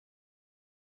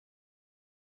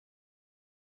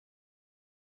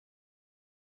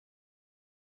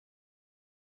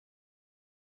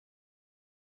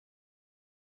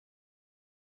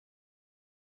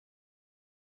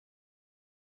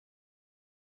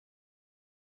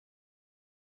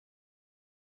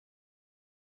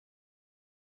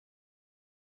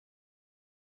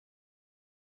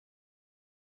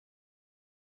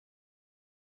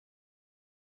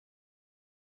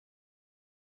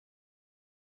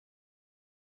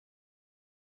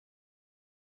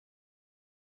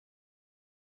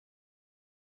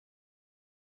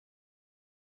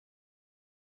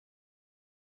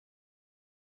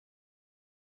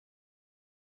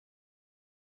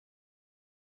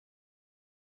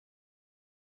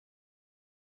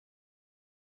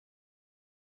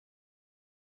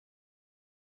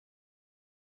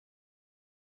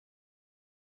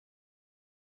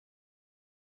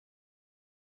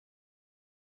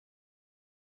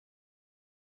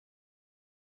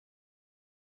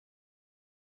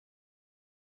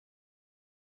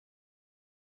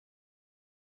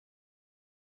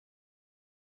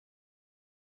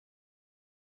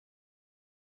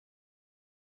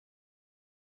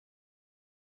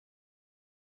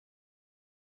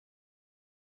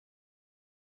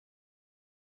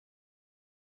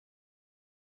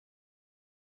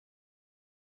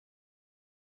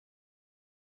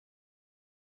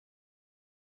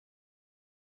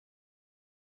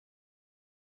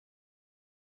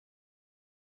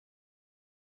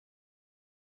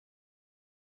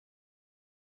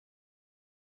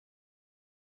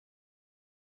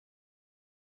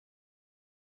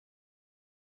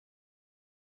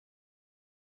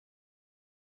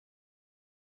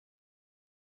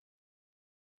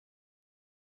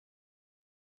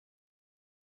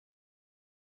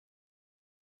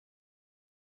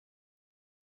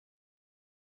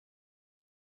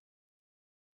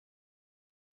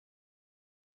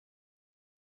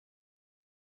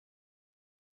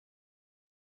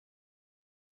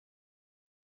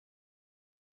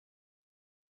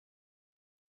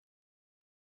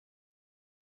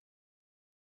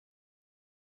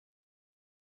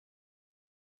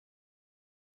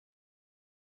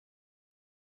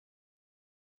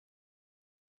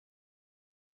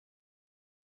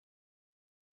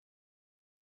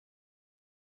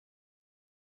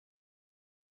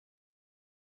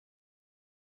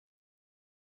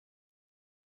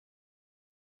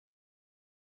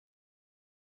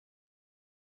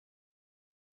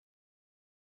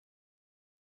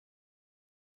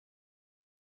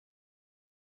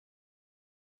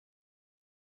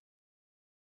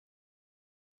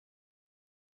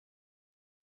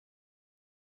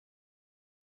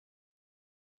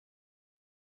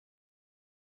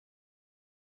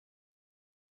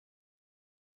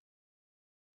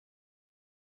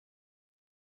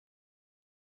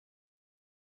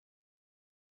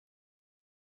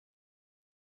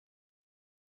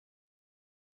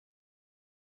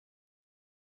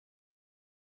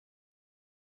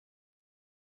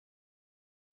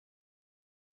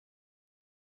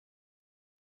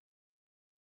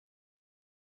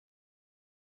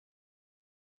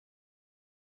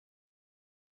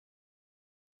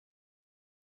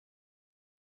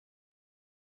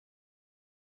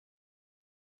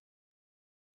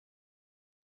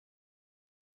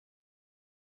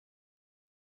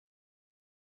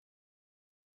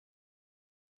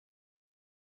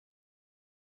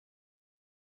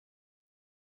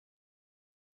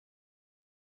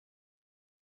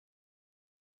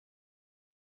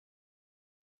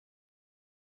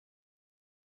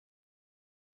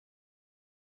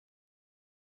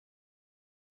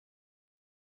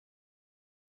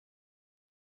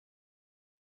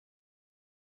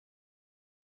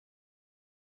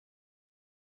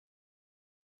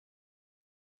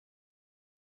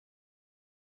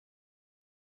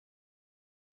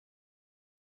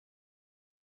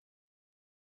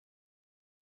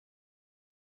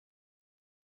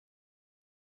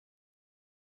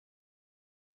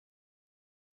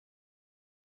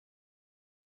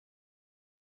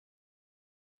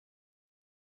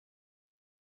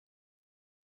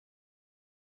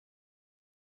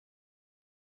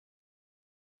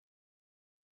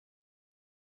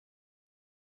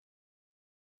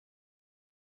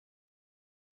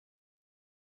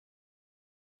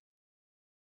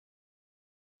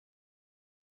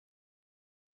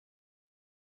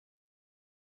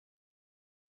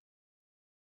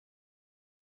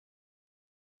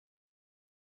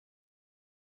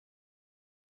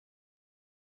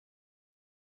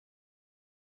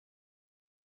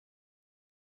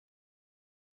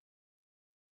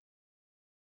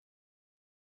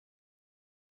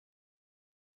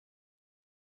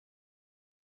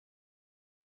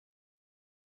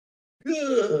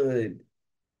Good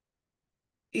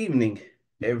evening,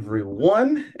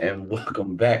 everyone, and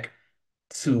welcome back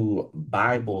to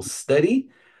Bible study.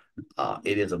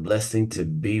 It is a blessing to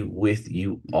be with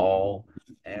you all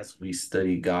as we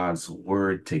study God's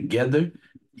word together.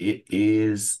 It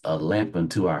is a lamp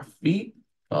unto our feet,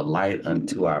 a light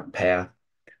unto our path.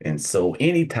 And so,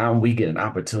 anytime we get an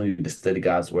opportunity to study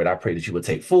God's word, I pray that you will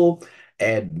take full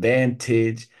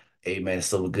advantage. Amen. It's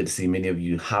so good to see many of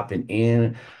you hopping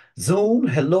in. Zoom,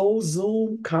 hello,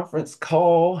 Zoom conference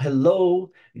call,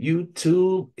 hello,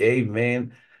 YouTube.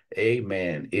 Amen.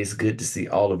 Amen. It's good to see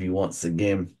all of you once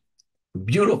again.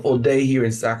 Beautiful day here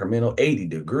in Sacramento, 80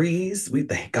 degrees. We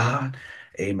thank God.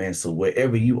 Amen. So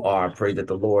wherever you are, I pray that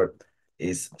the Lord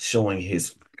is showing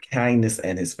his kindness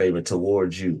and his favor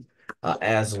towards you.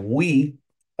 As we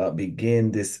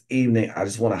begin this evening, I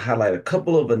just want to highlight a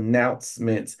couple of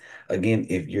announcements. Again,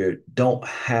 if you don't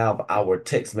have our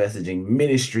text messaging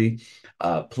ministry,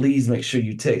 please make sure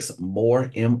you text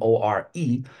MORE,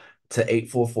 M-O-R-E, to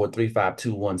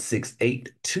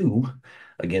 844-352-1682.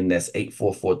 Again, that's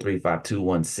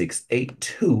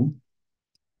 844-352-1682.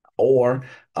 Or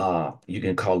you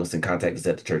can call us and contact us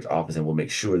at the church office, and we'll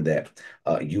make sure that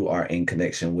you are in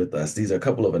connection with us. These are a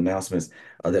couple of announcements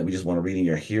that we just want to read in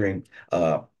your hearing.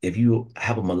 If you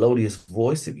have a melodious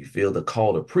voice, if you feel the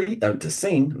call to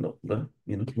sing, if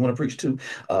you want to preach too,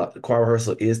 the choir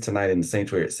rehearsal is tonight in the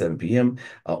sanctuary at 7 p.m.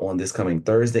 On this coming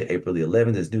Thursday, April the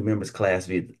 11th. There's new members class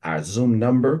via our Zoom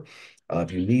number. If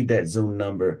you need that Zoom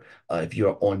number, if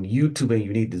you're on YouTube and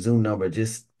you need the Zoom number,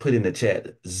 just put in the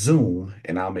chat Zoom,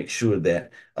 and I'll make sure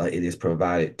that it is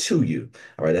provided to you.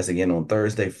 All right, that's again on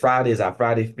Thursday. Friday is our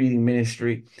Friday feeding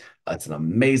ministry. It's an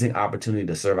amazing opportunity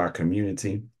to serve our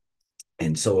community.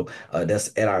 And so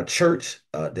that's at our church.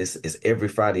 This is every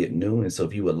Friday at noon. And so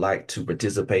if you would like to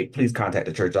participate, please contact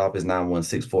the church office,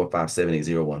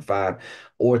 916-457-8015,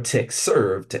 or text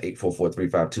SERVE to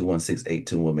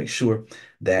 844-352-1682. We'll make sure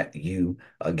that you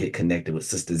get connected with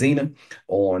Sister Zena.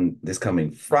 On this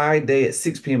coming Friday at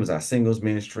 6 p.m. is our singles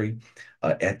ministry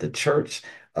at the church.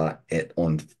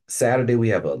 On Saturday, we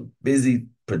have a busy,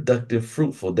 productive,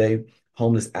 fruitful day.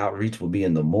 Homeless outreach will be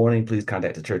in the morning. Please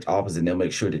contact the church office and they'll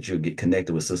make sure that you'll get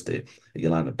connected with Sister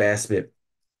Yolanda Bassett.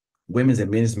 Women's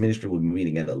and men's ministry will be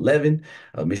meeting at 11.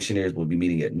 Missionaries will be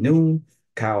meeting at noon.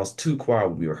 Kyle's 2 choir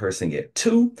will be rehearsing at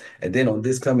 2. And then on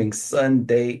this coming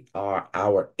Sunday are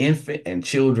our infant and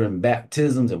children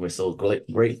baptisms. And we're so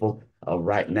grateful.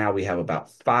 Right now, we have about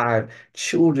 5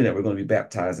 children that we're going to be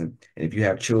baptizing. And if you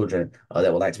have children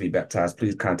that would like to be baptized,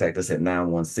 please contact us at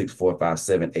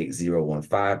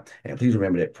 916-457-8015. And please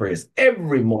remember that prayer is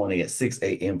every morning at 6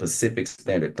 a.m. Pacific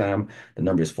Standard Time. The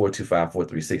number is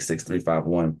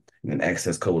 425-436-6351. And an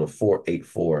access code of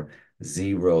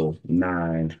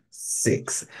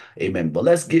 484096. Amen. But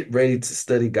let's get ready to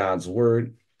study God's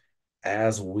word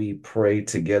as we pray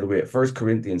together. We're at 1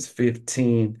 Corinthians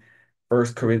 15,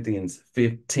 1 Corinthians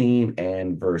 15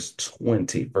 and verse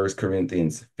 20. 1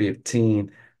 Corinthians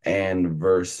 15 and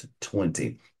verse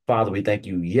 20. Father, we thank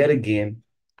you yet again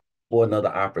for another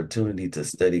opportunity to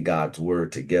study God's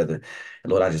word together.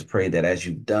 And Lord, I just pray that as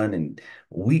you've done in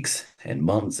weeks and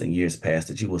months and years past,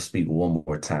 that you will speak one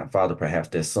more time. Father, perhaps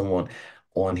there's someone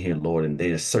on here, Lord, and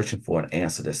they're searching for an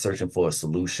answer. They're searching for a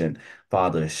solution.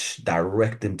 Father,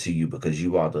 direct them to you because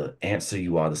you are the answer.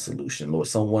 You are the solution. Lord,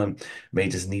 someone may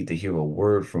just need to hear a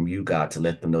word from you, God, to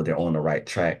let them know they're on the right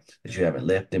track, that you haven't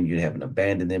left them, you haven't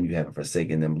abandoned them, you haven't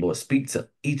forsaken them. Lord, speak to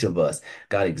each of us,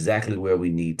 God, exactly where we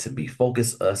need to be.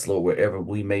 Focus us, Lord, wherever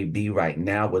we may be right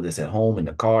now, whether it's at home, in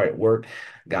the car, at work.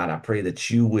 God, I pray that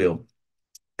you will,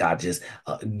 God, just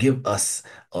give us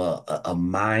a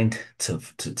mind to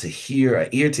hear, an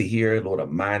ear to hear, Lord, a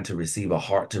mind to receive, a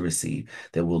heart to receive,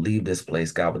 that we'll leave this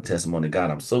place, God, with testimony. God,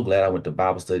 I'm so glad I went to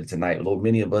Bible study tonight. Lord,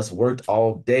 many of us worked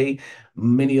all day.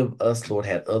 Many of us, Lord,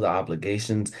 had other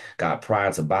obligations, God,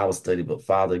 prior to Bible study. But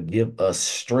Father, give us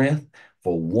strength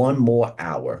for one more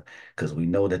hour, because we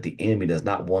know that the enemy does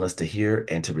not want us to hear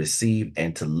and to receive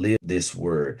and to live this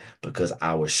word, because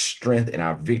our strength and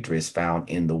our victory is found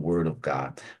in the word of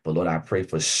God. But Lord, I pray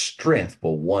for strength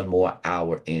for one more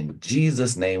hour. In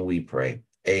Jesus' name we pray.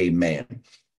 Amen.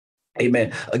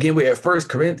 Amen. Again, we're at 1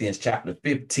 Corinthians chapter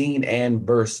 15 and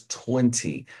verse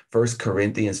 20. 1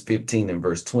 Corinthians 15 and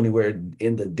verse 20. We're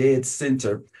in the dead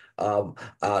center of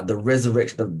the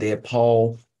resurrection of dead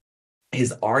Paul.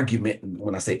 His argument,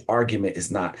 when I say argument,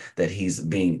 is not that he's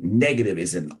being negative,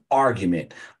 it's an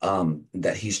argument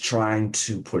that he's trying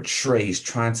to portray. He's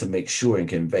trying to make sure and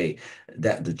convey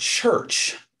that the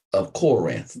church of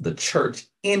Corinth, the church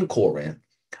in Corinth,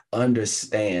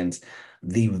 understands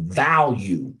the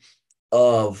value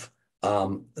of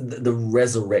the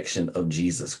resurrection of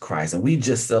Jesus Christ. And we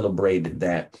just celebrated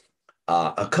that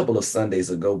a couple of Sundays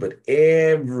ago, but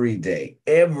every day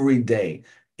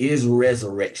is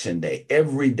resurrection day.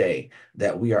 Every day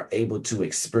that we are able to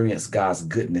experience God's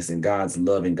goodness and God's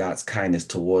love and God's kindness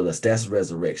toward us, that's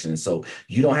resurrection. And so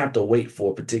you don't have to wait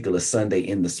for a particular Sunday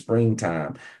in the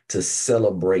springtime to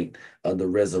celebrate the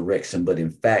resurrection, but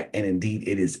in fact, and indeed,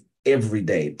 it is every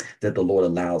day that the Lord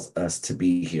allows us to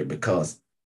be here because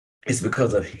it's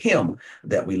because of him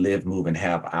that we live, move, and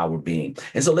have our being.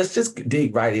 And so let's just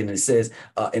dig right in. It says,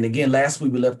 and again, last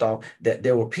week we left off that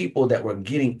there were people that were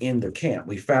getting in the camp.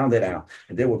 We found that out.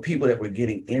 There were people that were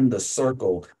getting in the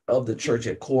circle of the church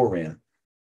at Corinth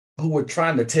who were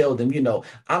trying to tell them,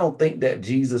 I don't think that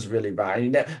Jesus really died. I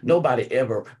mean, that nobody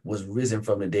ever was risen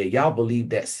from the dead. Y'all believe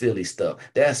that silly stuff.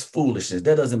 That's foolishness.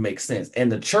 That doesn't make sense.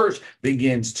 And the church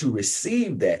begins to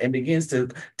receive that and begins to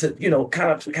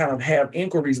kind of have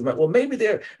inquiries about, well, maybe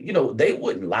they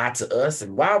wouldn't lie to us,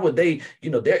 and why would they?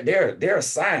 They're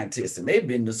scientists and they've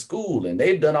been to school and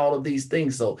they've done all of these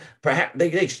things, so perhaps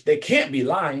they can't be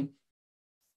lying.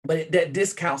 But that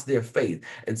discounts their faith.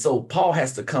 And so Paul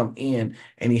has to come in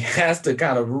and he has to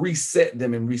kind of reset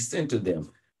them and recenter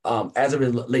them as it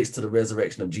relates to the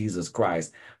resurrection of Jesus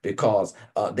Christ, because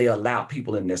they allow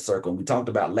people in their circle. And we talked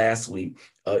about last week,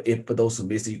 if for those who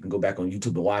missed it, you can go back on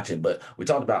YouTube and watch it. But we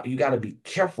talked about you got to be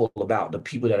careful about the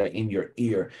people that are in your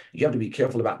ear. You have to be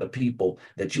careful about the people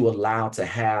that you allow to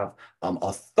have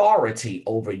authority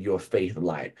over your faith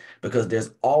life, because there's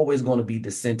always going to be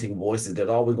dissenting voices. There's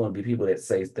always going to be people that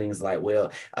say things like,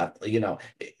 well,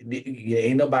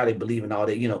 ain't nobody believing all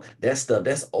that, that stuff,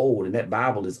 that's old, and that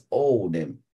Bible is old,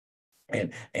 and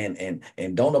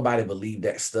don't nobody believe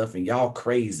that stuff, and y'all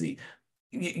crazy.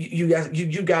 You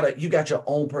got your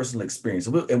own personal experience,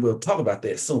 and we'll talk about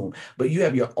that soon. But you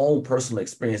have your own personal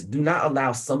experience. Do not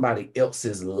allow somebody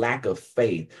else's lack of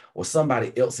faith or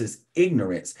somebody else's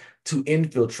ignorance to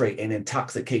infiltrate and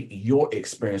intoxicate your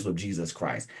experience with Jesus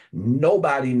Christ.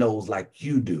 Nobody knows like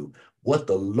you do what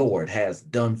the Lord has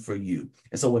done for you.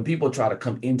 And so when people try to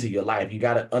come into your life, you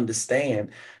got to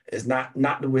understand it's not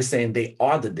that we're saying they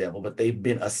are the devil, but they've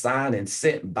been assigned and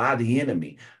sent by the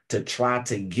enemy to try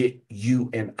to get you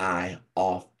and I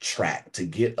off track, to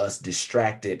get us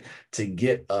distracted, to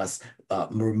get us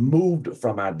removed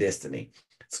from our destiny.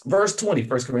 Verse 20,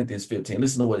 1 Corinthians 15,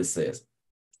 listen to what it says.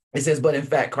 It says, but in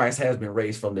fact, Christ has been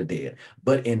raised from the dead.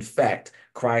 But in fact,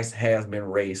 Christ has been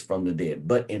raised from the dead.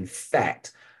 But in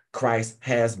fact, Christ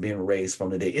has been raised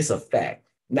from the dead. It's a fact.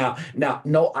 Now,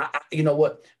 no, you know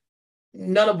what?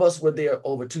 None of us were there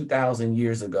over 2,000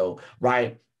 years ago,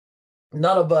 right?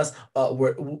 None of us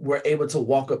were able to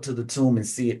walk up to the tomb and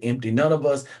see it empty. None of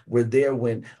us were there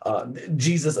when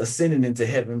Jesus ascended into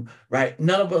heaven, right?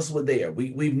 None of us were there.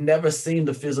 We've never seen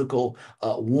the physical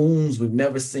wounds. We've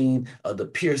never seen the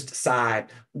pierced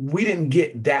side. We didn't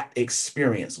get that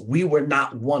experience. We were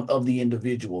not one of the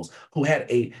individuals who had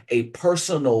a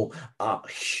personal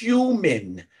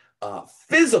human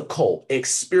physical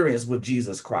experience with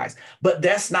Jesus Christ. But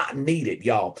that's not needed,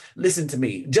 y'all. Listen to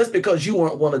me. Just because you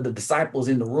weren't one of the disciples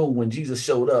in the room when Jesus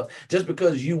showed up, just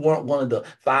because you weren't one of the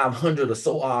 500 or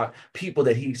so odd people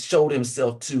that he showed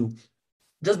himself to,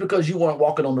 just because you weren't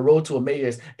walking on the road to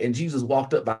Emmaus and Jesus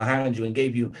walked up behind you and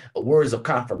gave you words of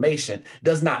confirmation,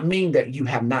 does not mean that you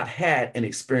have not had an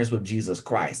experience with Jesus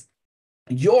Christ.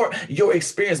 Your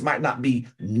experience might not be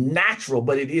natural,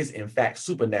 but it is in fact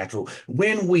supernatural.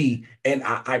 When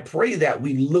I pray that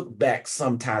we look back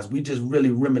sometimes, we just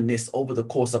really reminisce over the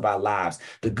course of our lives,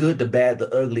 the good, the bad,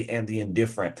 the ugly, and the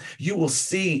indifferent. You will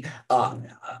see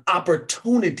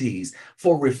opportunities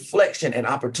for reflection and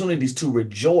opportunities to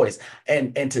rejoice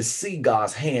and to see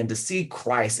God's hand, to see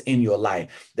Christ in your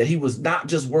life, that he was not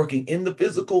just working in the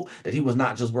physical, that he was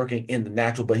not just working in the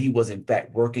natural, but he was in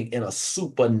fact working in a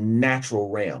supernatural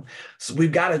realm. So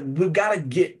we've got to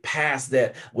get past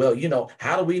that. Well,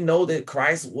 how do we know that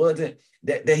Christ wasn't,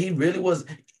 that he really was?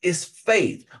 Is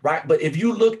faith, right? But if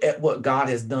you look at what God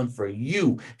has done for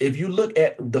you, if you look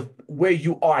at where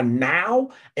you are now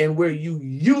and where you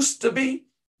used to be,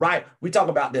 right? We talk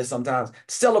about this sometimes.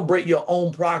 Celebrate your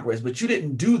own progress, but you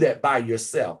didn't do that by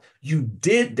yourself. You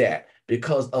did that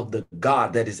because of the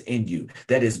God that is in you,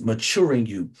 that is maturing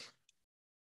you,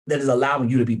 that is allowing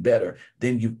you to be better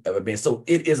than you've ever been. So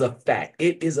it is a fact.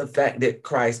 It is a fact that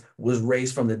Christ was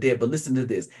raised from the dead. But listen to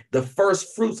this, the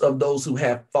first fruits of those who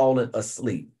have fallen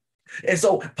asleep. And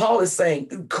so Paul is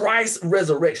saying Christ's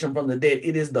resurrection from the dead,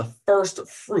 it is the first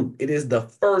fruit. It is the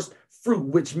first fruit,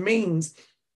 which means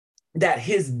that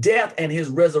his death and his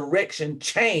resurrection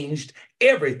changed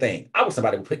everything. I wish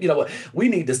somebody would put, you know what, we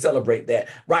need to celebrate that,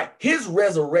 right? His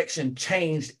resurrection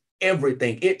changed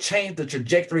everything. It changed the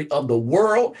trajectory of the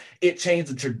world. It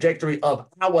changed the trajectory of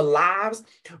our lives,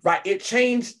 right? It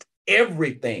changed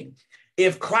everything.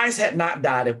 If Christ had not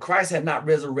died, if Christ had not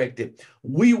resurrected,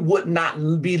 we would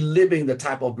not be living the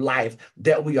type of life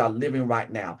that we are living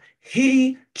right now.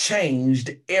 He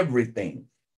changed everything.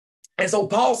 And so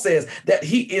Paul says that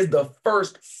he is the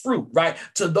first fruit, right?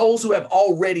 To those who have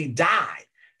already died.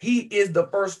 He is the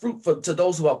first fruit to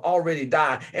those who have already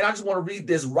died. And I just want to read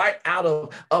this right out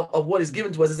of what is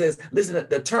given to us. It says, listen,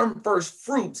 the term first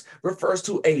fruits refers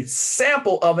to a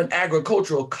sample of an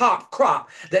agricultural crop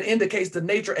that indicates the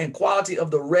nature and quality of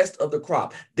the rest of the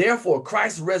crop. Therefore,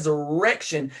 Christ's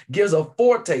resurrection gives a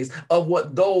foretaste of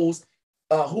what those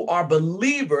who are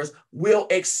believers will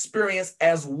experience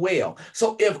as well.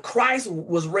 So if Christ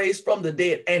was raised from the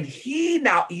dead and he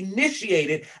now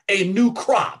initiated a new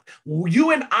crop,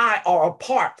 you and I are a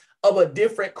part of a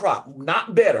different crop,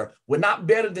 not better. We're not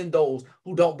better than those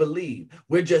who don't believe.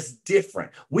 We're just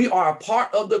different. We are a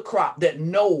part of the crop that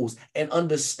knows and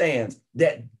understands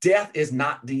that death is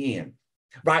not the end,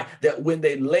 right? That when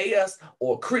they lay us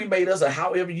or cremate us or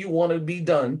however you want to be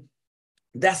done,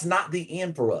 that's not the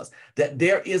end for us, that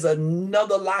there is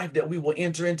another life that we will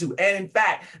enter into. And in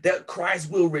fact, that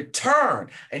Christ will return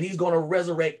and he's going to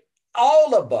resurrect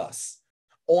all of us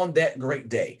on that great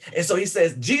day. And so he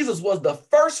says Jesus was the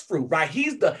first fruit, right?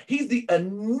 He's the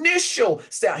initial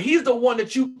step. He's the one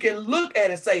that you can look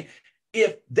at and say,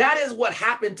 if that is what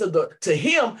happened to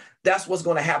him, that's what's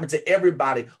going to happen to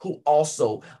everybody who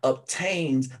also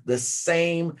obtains the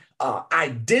same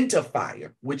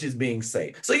identifier, which is being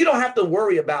saved. So you don't have to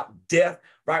worry about death,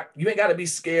 right? You ain't got to be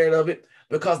scared of it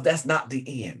because that's not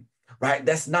the end, right?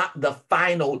 That's not the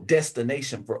final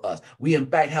destination for us. We, in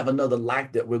fact, have another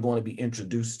life that we're going to be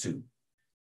introduced to.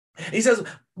 He says,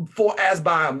 for as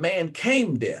by a man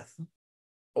came death.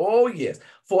 Oh, yes.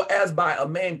 For as by a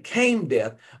man came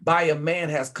death, by a man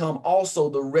has come also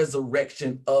the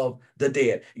resurrection of the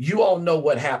dead. You all know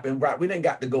what happened, right? We didn't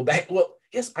got to go back. Well,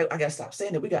 yes, I got to stop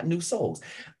saying that. We got new souls.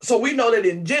 So we know that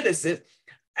in Genesis,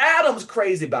 Adam's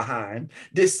crazy behind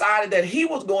decided that he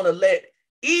was going to let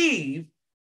Eve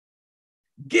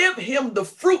give him the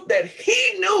fruit that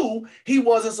he knew he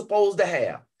wasn't supposed to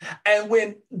have. And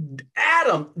when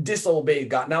Adam disobeyed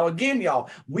God, now again, y'all,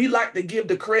 we like to give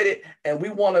the credit and we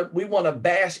want to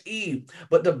bash Eve,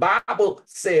 but the Bible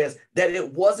says that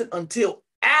it wasn't until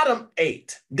Adam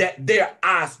ate that their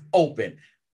eyes opened.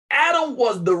 Adam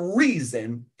was the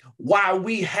reason why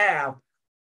we have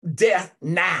death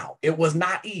now. It was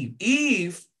not Eve.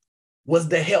 Eve was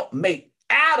the helpmate.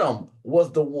 Adam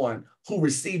was the one who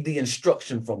received the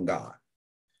instruction from God.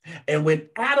 And when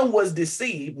Adam was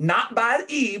deceived, not by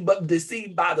Eve, but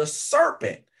deceived by the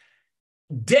serpent,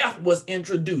 death was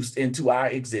introduced into our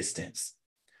existence.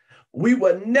 We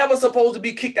were never supposed to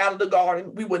be kicked out of the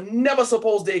garden. We were never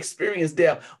supposed to experience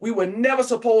death. We were never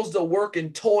supposed to work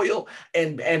and toil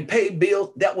and pay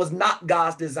bills. That was not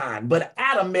God's design. But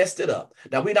Adam messed it up.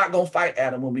 Now, we're not going to fight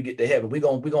Adam when we get to heaven. We're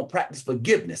going to practice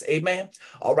forgiveness. Amen.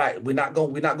 All right. We're not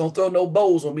going to throw no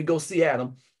bows when we go see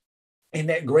Adam. In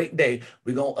that great day,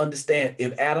 we're going to understand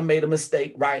if Adam made a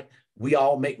mistake, right? We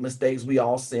all make mistakes. We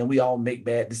all sin. We all make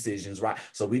bad decisions, right?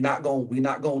 So we're not going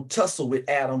to tussle with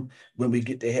Adam when we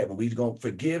get to heaven. We're going to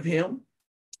forgive him.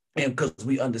 And because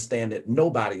we understand that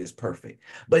nobody is perfect.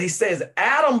 But he says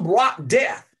Adam brought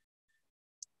death.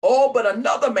 Oh, but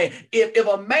another man, if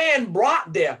a man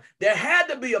brought death, there had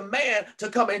to be a man to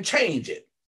come and change it.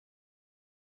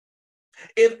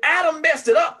 If Adam messed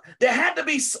it up, there had to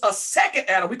be a second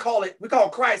Adam. We call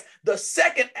Christ the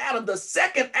second Adam. The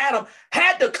second Adam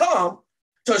had to come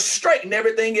to straighten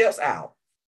everything else out.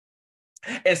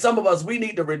 And some of us, we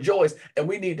need to rejoice and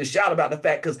we need to shout about the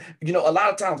fact, because, you know, a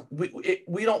lot of times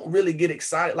we don't really get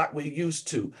excited like we used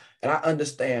to. And I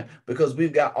understand, because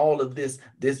we've got all of this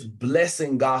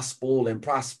blessing gospel and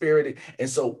prosperity. And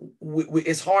so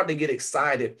it's hard to get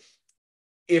excited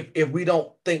if we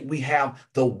don't think we have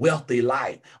the wealthy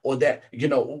life, or that, you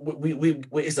know,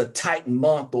 it's a tight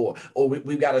month, or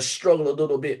we've got to struggle a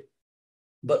little bit.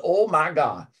 But oh my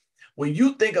God, when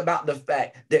you think about the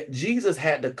fact that Jesus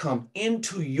had to come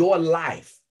into your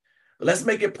life, let's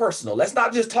make it personal. Let's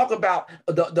not just talk about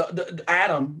the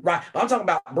Adam, right? I'm talking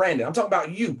about Brandon. I'm talking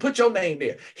about you. Put your name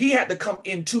there. He had to come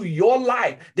into your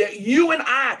life that you and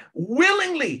I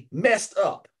willingly messed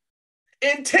up.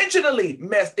 Intentionally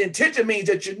messed. Intention means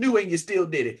that you knew and you still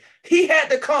did it. He had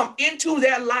to come into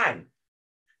that life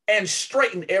and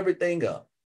straighten everything up.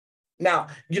 Now,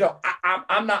 you know,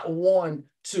 I'm not one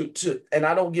and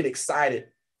I don't get excited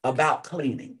about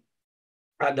cleaning.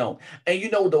 I don't. And you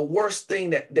know, the worst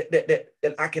thing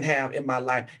that I can have in my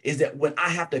life is that when I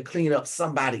have to clean up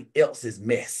somebody else's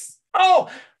mess. Oh,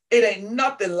 it ain't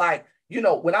nothing like, you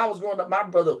know, when I was growing up, my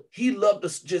brother, he loved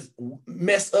to just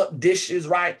mess up dishes,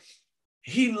 right?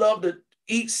 He loved to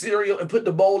eat cereal and put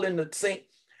the bowl in the sink.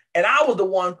 And I was the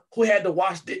one who had to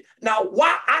wash it. Now,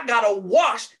 why I gotta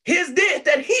wash his dish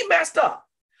that he messed up?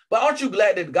 But aren't you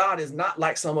glad that God is not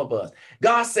like some of us?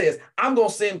 God says, I'm gonna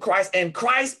send Christ, and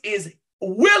Christ is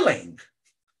willing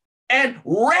and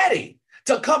ready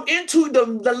to come into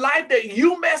the life that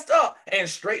you messed up and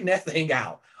straighten that thing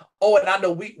out. Oh, and I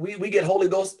know we get Holy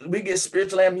Ghost, we get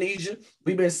spiritual amnesia.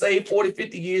 We've been saved 40,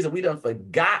 50 years, and we done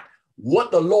forgot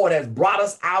what the Lord has brought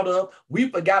us out of. We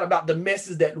forgot about the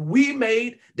messes that we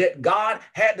made, that God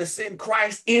had to send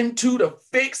Christ into to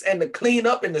fix and to clean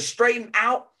up and to straighten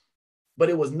out. But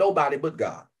it was nobody but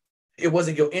God. It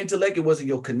wasn't your intellect. It wasn't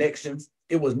your connections.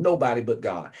 It was nobody but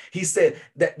God. He said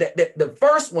that the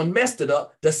first one messed it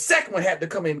up. The second one had to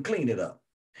come in and clean it up.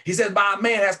 He says, by a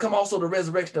man has come also the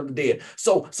resurrection of the dead.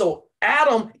 So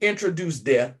Adam introduced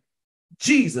death.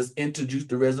 Jesus introduced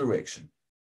the resurrection.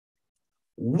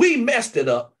 We messed it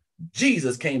up.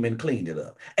 Jesus came and cleaned it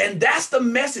up. And that's the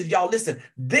message, y'all. Listen,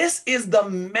 this is the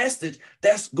message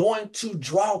that's going to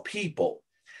draw people.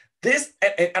 This,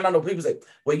 and I know people say,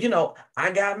 well, you know,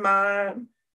 I got mine.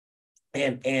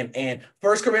 And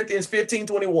 1 Corinthians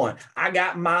 15:21, I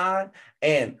got mine.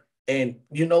 And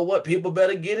you know what? People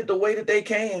better get it the way that they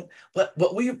can. But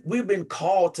we've been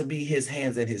called to be his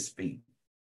hands and his feet.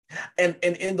 And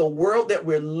in the world that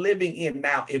we're living in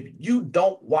now, if you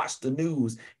don't watch the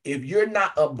news, if you're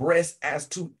not abreast as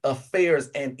to affairs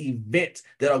and events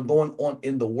that are going on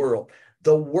in the world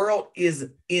is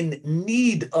in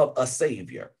need of a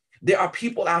savior. There are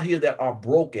people out here that are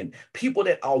broken, people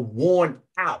that are worn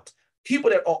out, people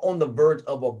that are on the verge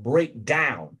of a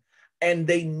breakdown. And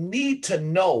they need to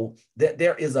know that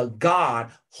there is a God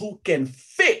who can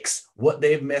fix what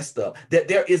they've messed up, that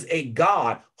there is a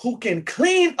God who can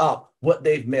clean up what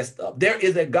they've messed up. There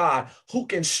is a God who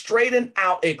can straighten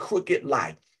out a crooked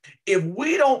life. If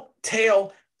we don't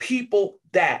tell people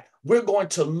that, we're going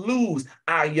to lose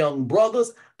our young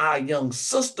brothers, our young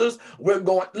sisters. We're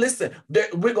going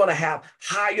to have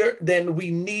higher than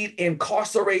we need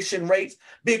incarceration rates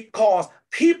because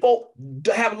people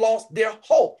have lost their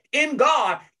hope in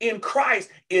God. In Christ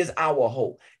is our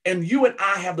hope. And you and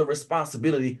I have the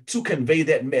responsibility to convey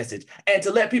that message and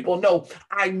to let people know,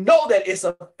 I know that it's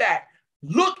a fact.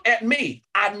 Look at me.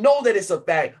 I know that it's a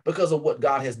fact because of what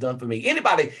God has done for me.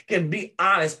 Anybody can be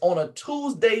honest on a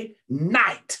Tuesday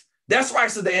night. That's right,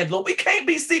 Sister Angela. We can't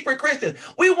be secret Christians.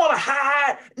 We want to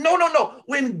hide. No.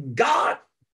 When God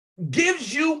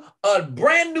gives you a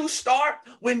brand new start,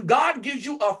 when God gives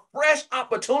you a fresh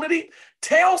opportunity,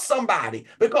 tell somebody,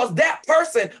 because that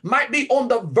person might be on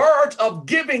the verge of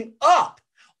giving up,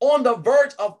 on the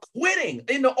verge of quitting,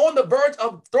 on the verge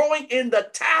of throwing in the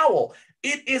towel.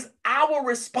 It is our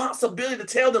responsibility to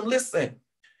tell them, listen,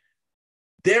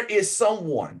 there is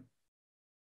someone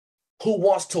who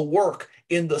wants to work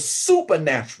in the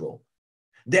supernatural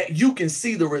that you can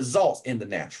see the results in the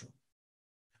natural.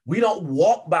 We don't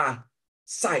walk by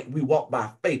sight, we walk by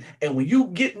faith. And when you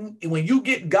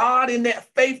get God in that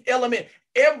faith element,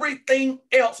 everything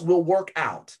else will work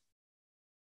out.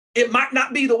 It might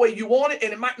not be the way you want it,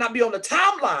 and it might not be on the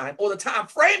timeline or the time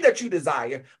frame that you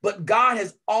desire, but God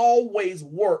has always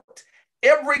worked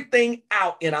everything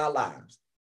out in our lives.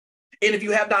 And if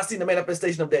you have not seen the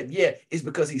manifestation of that yet, it's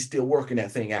because he's still working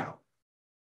that thing out.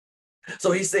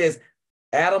 So he says,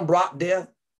 Adam brought death,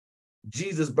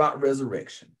 Jesus brought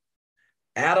resurrection.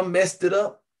 Adam messed it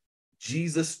up,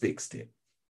 Jesus fixed it.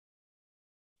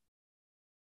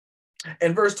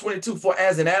 And verse 22, for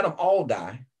as in Adam all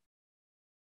die,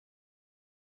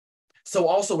 so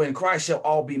also in Christ shall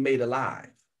all be made alive.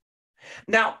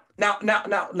 Now, let's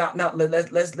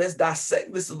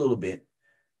dissect this a little bit,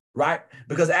 right?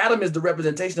 Because Adam is the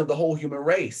representation of the whole human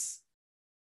race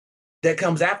that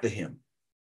comes after him.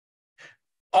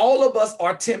 All of us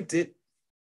are tempted.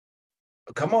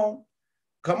 Come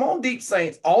on, deep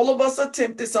saints. All of us are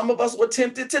tempted. Some of us were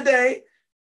tempted today.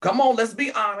 Come on, let's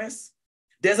be honest.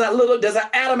 There's an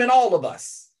Adam in all of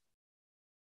us.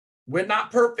 We're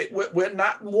not perfect. We're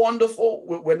not wonderful.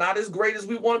 We're not as great as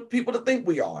we want people to think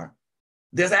we are.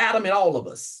 There's Adam in all of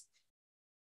us.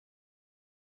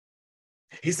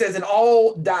 He says, and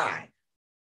all die.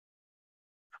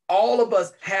 All of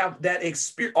us have that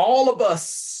experience. All of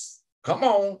us, come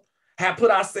on, have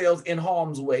put ourselves in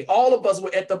harm's way. All of us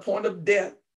were at the point of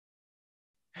death.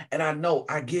 And I know,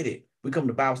 I get it. We come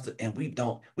to Bible study and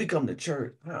we come to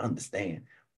church. I understand.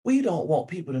 We don't want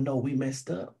people to know we messed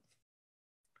up.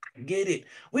 Get it?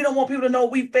 We don't want people to know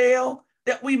we failed,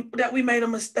 that we made a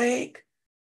mistake,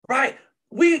 right?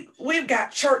 We've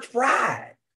got church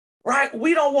pride, right?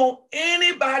 We don't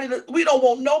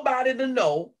want nobody to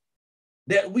know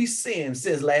that we sinned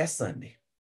since last Sunday.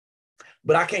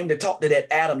 But I came to talk to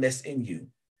that Adam that's in you.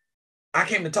 I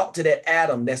came to talk to that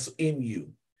Adam that's in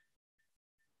you.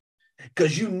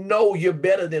 Because you know you're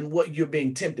better than what you're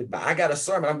being tempted by. I got a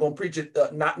sermon. I'm going to preach it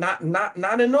not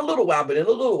in a little while, but in a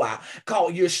little while,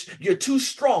 called "You're Too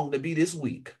Strong to Be This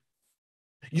Weak."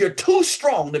 You're too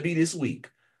strong to be this weak.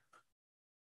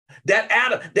 That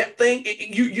Adam, that thing,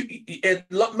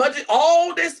 much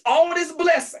all this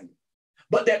blessing,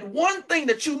 but that one thing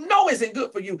that you know isn't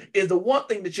good for you is the one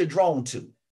thing that you're drawn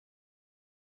to.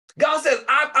 God says,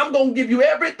 I'm going to give you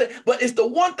everything, but it's the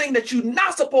one thing that you're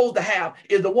not supposed to have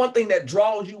is the one thing that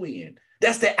draws you in.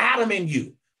 That's the Adam in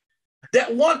you.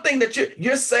 That one thing that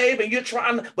you're saved and you're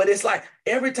trying, but it's like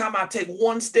every time I take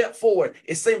one step forward,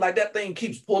 it seems like that thing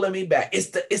keeps pulling me back. It's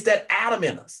that Adam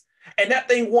in us. And that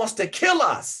thing wants to kill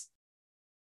us.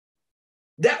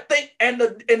 That thing, and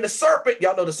the serpent,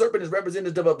 y'all know the serpent is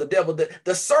representative of the devil.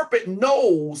 The serpent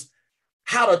knows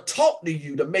how to talk to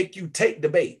you to make you take the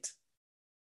bait.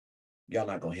 Y'all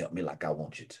not gonna help me like I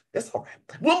want you to. That's all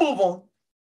right. We'll move on.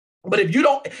 But if you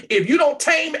don't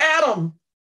tame Adam,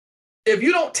 if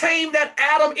you don't tame that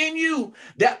Adam in you,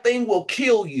 that thing will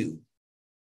kill you.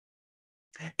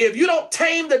 If you don't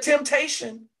tame the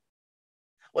temptation,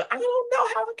 well, I don't know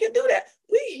how we can do that.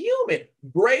 We human.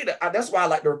 Greater. That's why I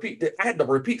like to repeat that. I had to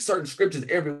repeat certain scriptures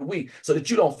every week so that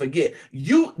you don't forget.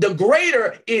 The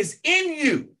greater is in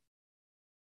you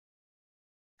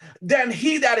than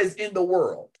he that is in the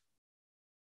world.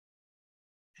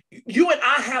 You and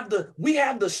I have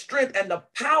the strength and the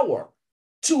power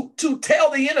to tell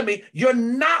the enemy, you're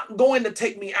not going to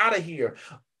take me out of here.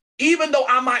 Even though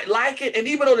I might like it, and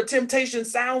even though the temptation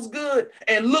sounds good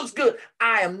and looks good,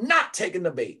 I am not taking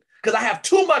the bait because I have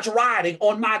too much riding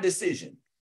on my decision.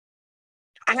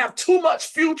 I have too much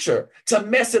future to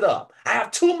mess it up. I have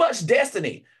too much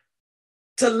destiny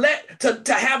to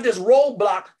have this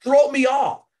roadblock throw me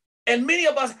off. And many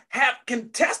of us can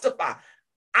testify.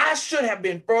 I should have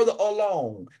been further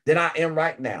along than I am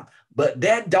right now. But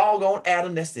that doggone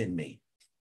Adam that's in me,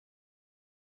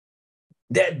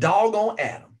 that doggone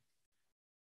Adam,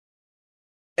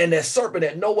 and that serpent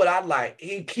that know what I like,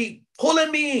 he keep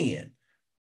pulling me in.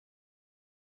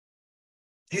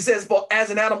 He says, for as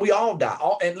an Adam, we all die.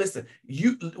 And listen,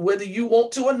 whether you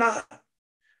want to or not,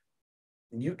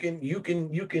 you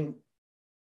can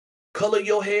color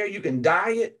your hair, you can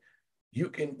dye it, you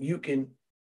can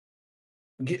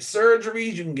get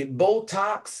surgeries, you can get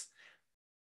Botox,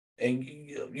 and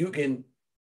you can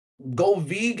go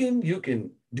vegan, you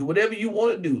can do whatever you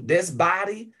want to do. This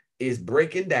body is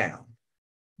breaking down.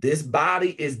 This body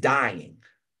is dying.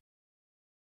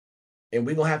 And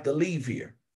we're going to have to leave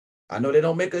here. I know they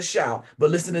don't make us shout,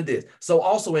 but listen to this. So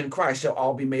also in Christ shall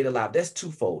all be made alive. That's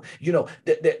twofold. You know,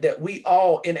 that we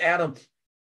all in Adam,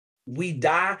 we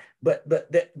die, but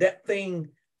that thing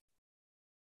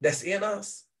that's in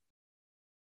us,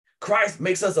 Christ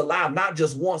makes us alive, not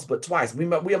just once, but twice. We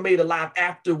are made alive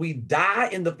after we die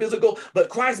in the physical, but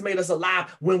Christ made us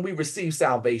alive when we receive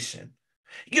salvation.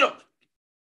 You know,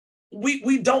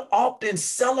 we don't often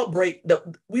celebrate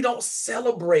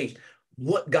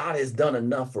what God has done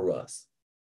enough for us.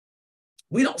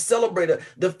 We don't celebrate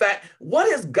the fact,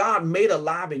 what has God made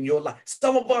alive in your life?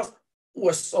 Some of us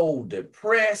were so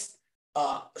depressed,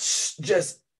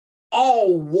 just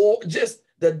all war, just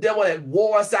the devil that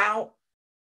wore us out.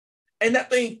 And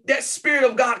that Spirit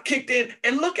of God kicked in,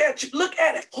 and look at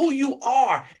who you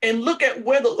are, and look at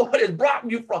where the Lord has brought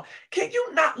you from. Can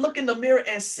you not look in the mirror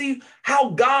and see how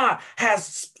God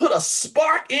has put a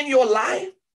spark in your life?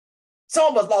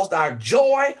 Some of us lost our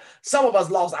joy. Some of us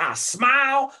lost our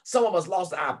smile. Some of us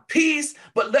lost our peace,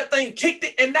 but that thing kicked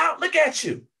it, and now look at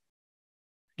you.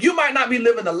 You might not be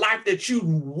living the life that you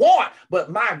want,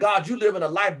 but my God, you living a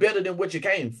life better than what you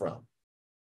came from.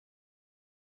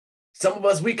 Some of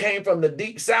us, we came from the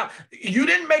deep south. You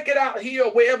didn't make it out here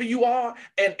or wherever you are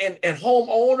and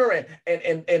homeowner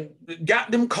and got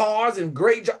them cars and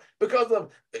great job because of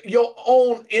your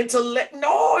own intellect.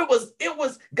 No, it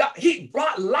was God. He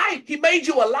brought life. He made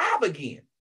you alive again.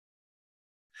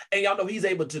 And y'all know he's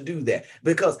able to do that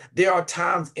because there are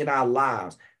times in our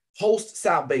lives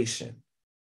post-salvation,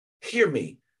 hear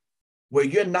me, where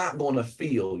you're not going to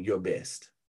feel your best.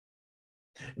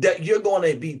 That you're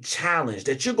going to be challenged,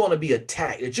 that you're going to be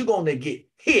attacked, that you're going to get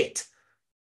hit.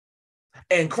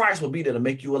 And Christ will be there to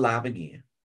make you alive again.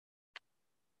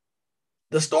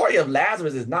 The story of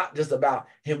Lazarus is not just about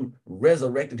him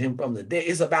resurrecting him from the dead.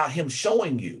 It's about him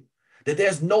showing you that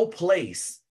there's no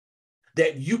place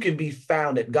that you can be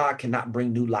found that God cannot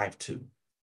bring new life to.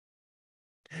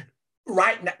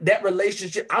 Right now, that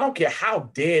relationship, I don't care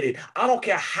how dead it, I don't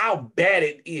care how bad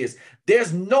it is.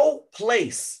 There's no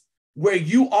place where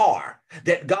you are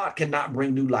that God cannot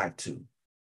bring new life to.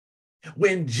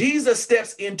 When Jesus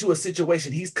steps into a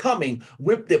situation, he's coming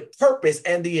with the purpose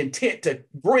and the intent to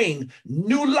bring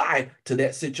new life to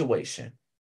that situation.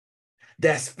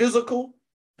 That's physical,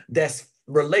 that's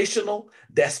relational,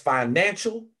 that's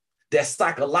financial, that's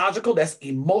psychological, that's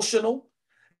emotional,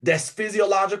 that's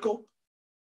physiological.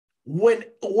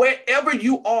 Wherever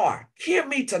you are, hear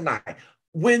me tonight.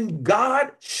 When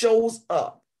God shows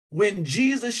up, when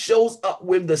Jesus shows up,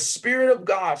 when the Spirit of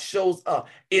God shows up,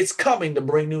 it's coming to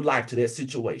bring new life to that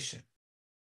situation.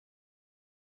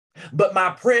 But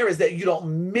my prayer is that you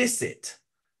don't miss it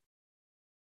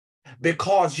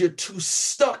because you're too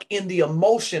stuck in the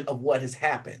emotion of what has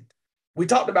happened. We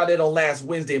talked about it on last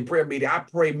Wednesday in prayer meeting. I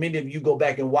pray many of you go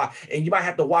back and watch, and you might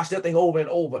have to watch that thing over and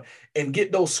over and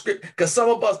get those scripts, because some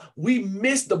of us, we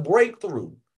miss the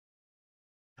breakthrough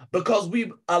because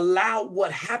we've allowed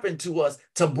what happened to us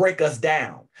to break us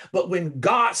down. But when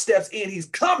God steps in, he's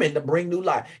coming to bring new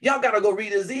life. Y'all got to go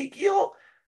read Ezekiel.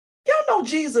 Y'all know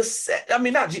Jesus said,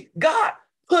 God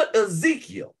put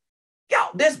Ezekiel.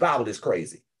 Y'all, this Bible is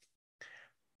crazy.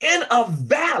 In a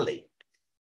valley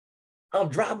of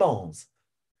dry bones.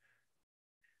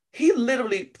 He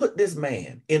literally put this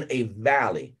man in a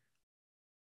valley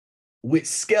with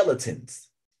skeletons.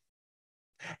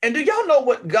 And do y'all know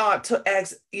what God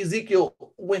asked Ezekiel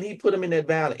when he put him in that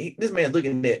valley? This man's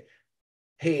looking at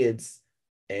heads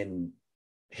and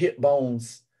hip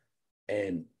bones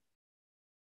and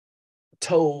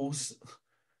toes.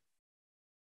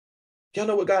 Y'all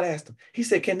know what God asked him? He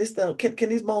said, can these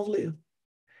bones live?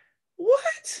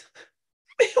 What?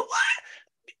 What?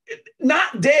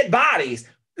 Not dead bodies.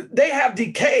 They have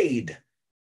decayed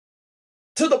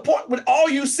to the point when all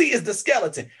you see is the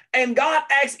skeleton. And God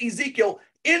asked Ezekiel,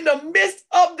 in the midst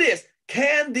of this,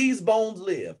 can these bones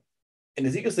live? And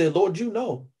Ezekiel said, Lord, you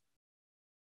know.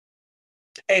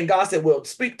 And God said, well,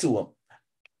 speak to him.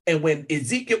 And when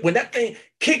that thing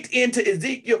kicked into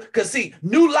Ezekiel, because see,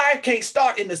 new life can't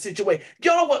start in the situation. You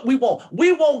know what we want?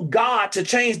 We want God to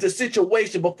change the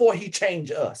situation before he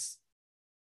changes us.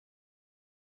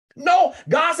 No,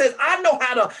 God says, I know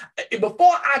how to,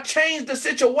 before I change the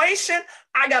situation,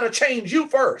 I got to change you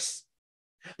first.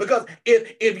 Because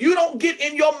if you don't get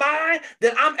in your mind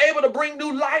that I'm able to bring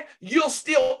new life, you'll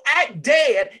still act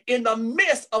dead in the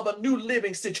midst of a new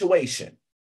living situation.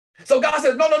 So God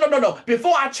says, no.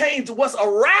 Before I change what's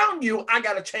around you, I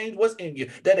got to change what's in you.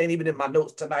 That ain't even in my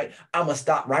notes tonight. I'm going to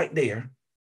stop right there.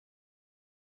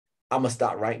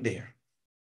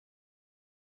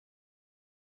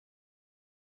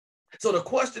 So the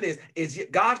question is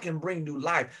God can bring new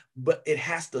life, but it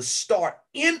has to start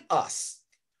in us.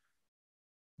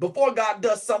 Before God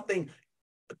does something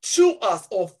to us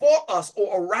or for us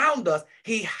or around us,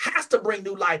 he has to bring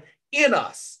new life in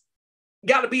us.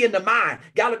 Got to be in the mind,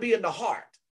 got to be in the heart.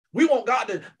 We want God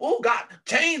to, God,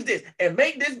 change this and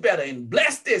make this better and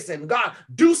bless this and God,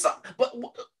 do something. But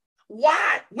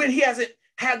why when he hasn't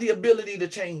had the ability to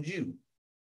change you?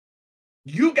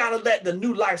 You got to let the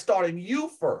new life start in you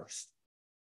first,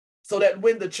 so that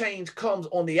when the change comes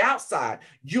on the outside,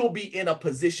 you'll be in a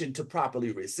position to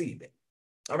properly receive it.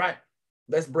 All right,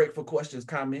 let's break for questions,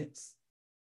 comments.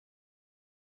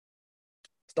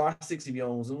 Star 6 if you're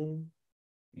on Zoom,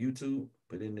 YouTube,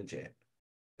 put it in the chat.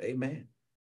 Amen.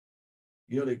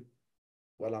 You know,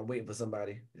 while I'm waiting for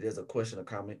somebody, there's a question or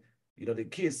comment. You know, the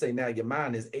kids say now your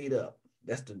mind is ate up.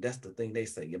 That's the thing they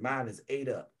say. Your mind is ate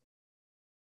up.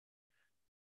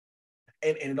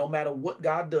 And no matter what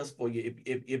God does for you,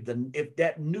 if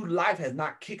that new life has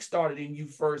not kickstarted in you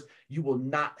first, you will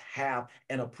not have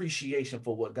an appreciation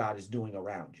for what God is doing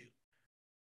around you.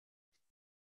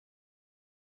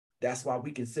 That's why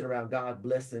we can sit around God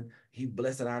blessing. He's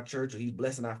blessing our church or he's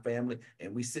blessing our family,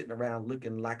 and we sitting around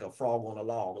looking like a frog on a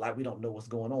log, like we don't know what's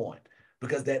going on,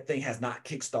 because that thing has not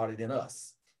kickstarted in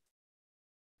us.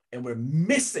 And we're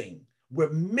missing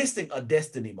a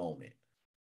destiny moment.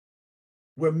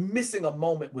 We're missing a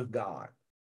moment with God.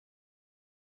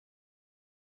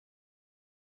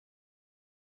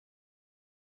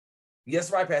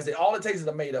 Yes, right, Pastor. All it takes is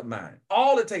a made-up mind.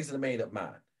 All it takes is a made-up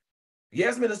mind.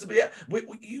 Yes, Minister.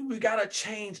 We got to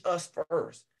change us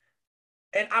first.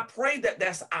 And I pray that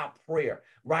that's our prayer,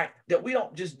 right? That we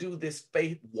don't just do this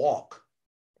faith walk,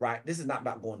 right? This is not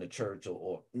about going to church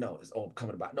or no, it's all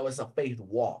coming about. No, it's a faith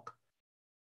walk.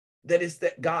 That is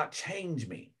that God change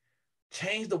me,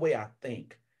 change the way I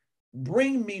think.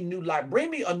 Bring me new life. Bring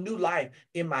me a new life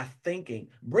in my thinking.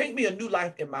 Bring me a new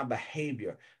life in my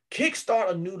behavior.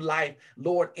 Kickstart a new life,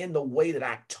 Lord, in the way that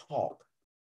I talk,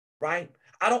 right?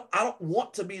 I don't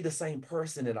want to be the same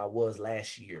person that I was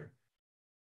last year.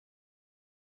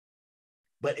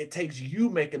 But it takes you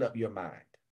making up your mind.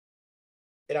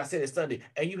 And I said it Sunday,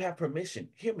 and you have permission.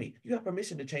 Hear me. You have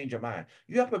permission to change your mind.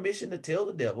 You have permission to tell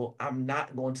the devil, I'm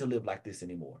not going to live like this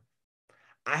anymore.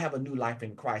 I have a new life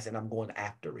in Christ and I'm going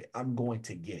after it. I'm going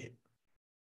to get it.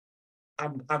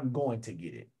 I'm going to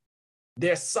get it.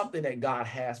 There's something that God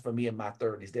has for me in my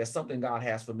 30s. There's something God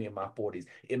has for me in my 40s,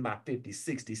 in my 50s,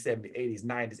 60s, 70s, 80s,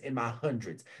 90s, in my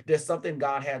hundreds. There's something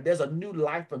God has. There's a new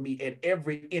life for me in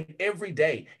every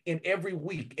day, in every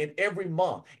week, in every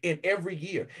month, in every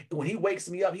year. When he wakes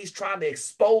me up, he's trying to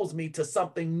expose me to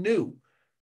something new,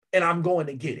 and I'm going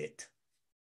to get it.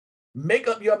 Make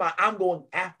up your mind. I'm going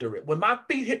after it. When my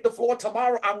feet hit the floor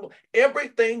tomorrow,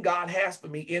 everything God has for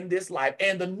me in this life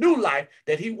and the new life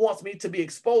that he wants me to be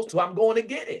exposed to, I'm going to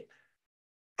get it.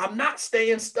 I'm not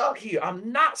staying stuck here.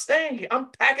 I'm not staying here.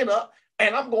 I'm packing up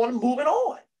and I'm going to move it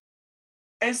on.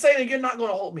 And saying, you're not going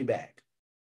to hold me back.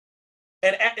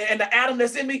 And the Adam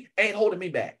that's in me ain't holding me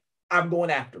back. I'm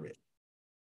going after it.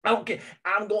 I don't care.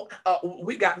 I'm going.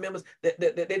 We got members that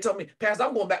they told me, Pastor,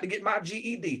 I'm going back to get my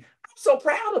GED. I'm so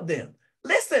proud of them.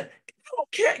 Listen, I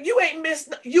don't care. You ain't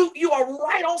missed. You are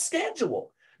right on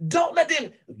schedule. Don't let them.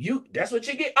 That's what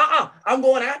you get. I'm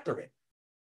going after it.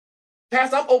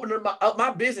 Pastor, I'm opening up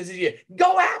my business this year.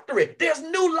 Go after it. There's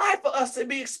new life for us to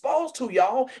be exposed to,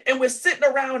 y'all. And we're sitting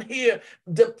around here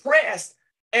depressed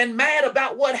and mad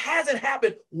about what hasn't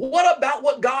happened. What about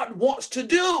what God wants to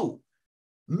do?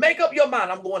 Make up your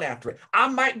mind. I'm going after it. I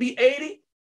might be 80.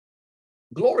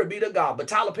 Glory be to God. But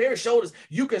Tyler Perry showed us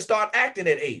you can start acting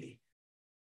at 80.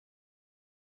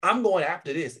 I'm going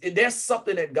after this. There's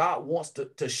something that God wants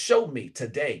to show me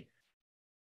today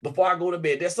before I go to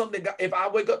bed. There's something, if I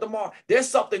wake up tomorrow, there's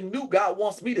something new God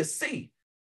wants me to see.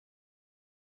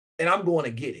 And I'm going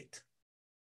to get it.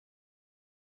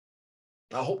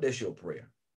 I hope that's your prayer.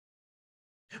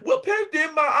 Well, Pastor,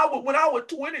 when I was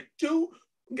 22,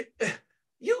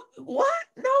 you what?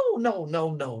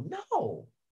 No.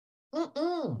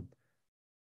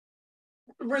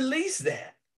 Release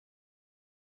that.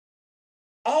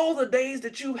 All the days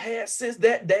that you had since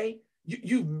that day,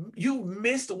 you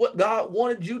missed what God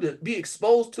wanted you to be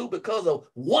exposed to because of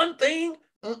one thing.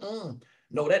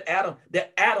 No, that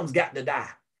Adam's got to die.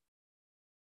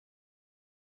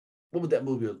 What was that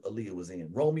movie Aaliyah was in?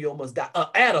 Romeo must die.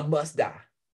 Adam must die.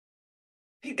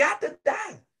 He got to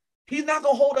die. He's not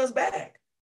gonna hold us back.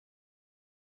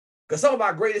 Because some of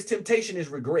our greatest temptation is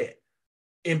regret,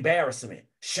 embarrassment,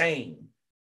 shame,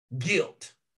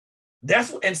 guilt.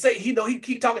 That's what, and say he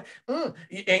keep talking.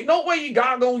 Ain't no way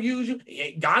God gonna use you.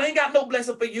 God ain't got no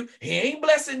blessing for you. He ain't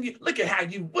blessing you. Look at how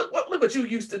you look what you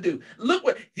used to do. Look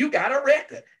what you got a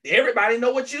record. Everybody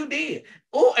know what you did.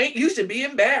 Oh, ain't you should be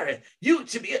embarrassed. You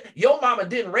should be. Your mama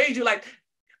didn't raise you like.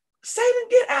 Satan,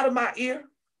 get out of my ear.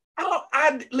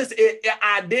 Listen.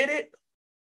 I did it,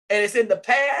 and it's in the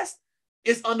past.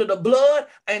 It's under the blood,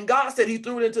 and God said he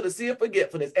threw it into the sea of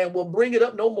forgetfulness and will bring it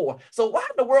up no more. So why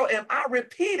in the world am I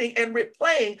repeating and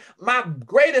replaying my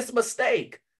greatest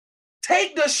mistake?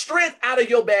 Take the strength out of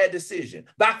your bad decision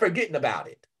by forgetting about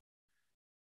it.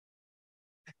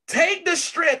 Take the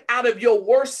strength out of your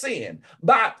worst sin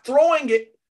by throwing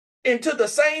it into the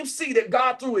same sea that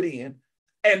God threw it in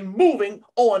and moving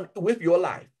on with your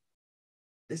life.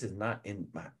 This is not in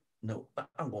my note.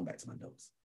 I'm going back to my notes.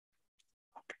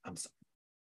 Okay, I'm sorry.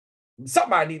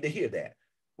 Somebody need to hear that.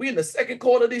 We in the second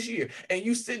quarter of this year, and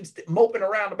you sitting moping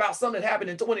around about something that happened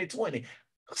in 2020.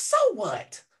 So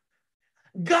what?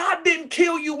 God didn't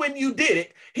kill you when you did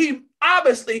it. He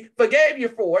obviously forgave you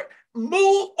for it.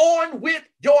 Move on with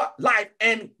your life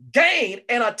and gain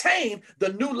and attain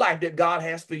the new life that God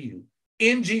has for you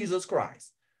in Jesus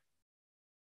Christ.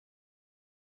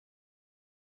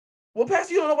 Well,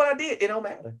 Pastor, you don't know what I did. It don't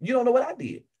matter. You don't know what I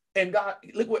did. And God,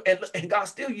 look what, and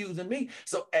God's still using me.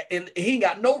 So, and he ain't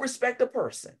got no respect of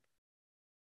person.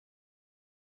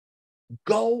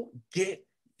 Go get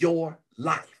your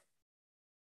life.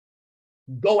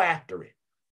 Go after it.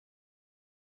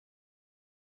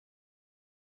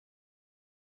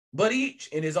 But each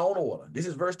in his own order. This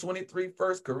is verse 23,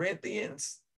 1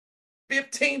 Corinthians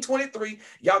 15:23.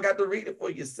 Y'all got to read it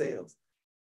for yourselves.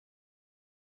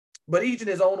 But each in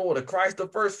his own order. Christ the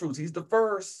first fruits. He's the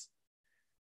first.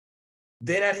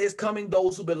 Then at his coming,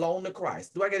 those who belong to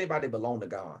Christ. Do I get anybody that belong to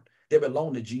God? They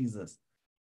belong to Jesus.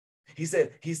 He says,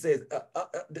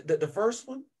 the first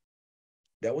one,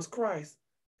 That was Christ.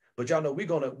 But y'all know we're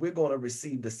gonna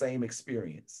receive the same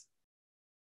experience.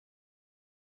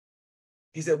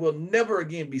 He said, we'll never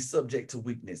again be subject to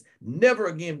weakness, never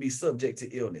again be subject to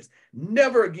illness,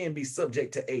 never again be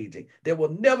subject to aging. There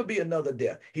will never be another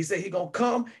death. He said, He's going to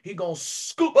come, He's going to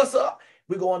scoop us up.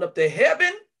 We're going up to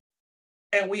heaven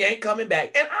and we ain't coming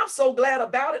back. And I'm so glad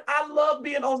about it. I love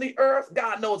being on the earth.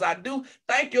 God knows I do.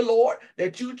 Thank you, Lord,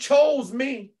 that you chose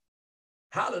me.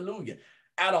 Hallelujah.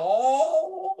 Out of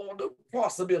all the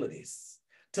possibilities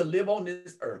to live on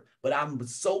this earth. But I'm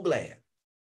so glad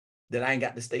that I ain't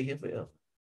got to stay here forever.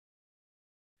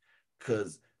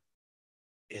 Because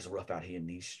it's rough out here in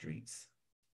these streets.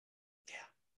 Yeah,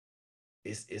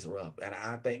 it's rough. And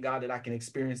I thank God that I can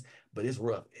experience, but it's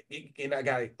rough. And I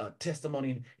got a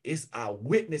testimony. It's a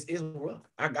witness. It's rough.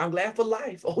 I'm glad for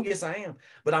life. Oh, yes, I am.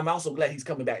 But I'm also glad He's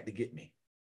coming back to get me.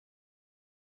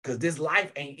 Because this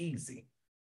life ain't easy.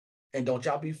 And don't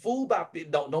y'all be fooled by it.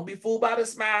 Don't be fooled by the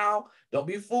smile. Don't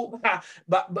be fooled by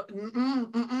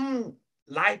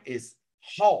life is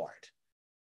hard.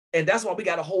 And that's why we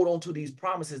got to hold on to these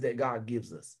promises that God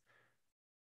gives us.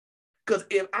 Because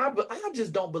if I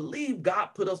just don't believe God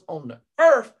put us on the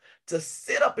earth to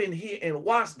sit up in here and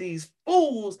watch these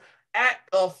fools act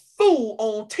a fool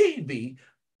on TV,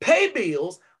 pay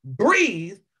bills,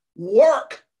 breathe,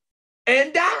 work,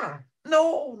 and die.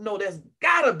 No, there's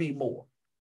got to be more.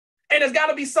 And there's got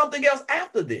to be something else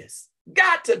after this.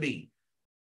 Got to be.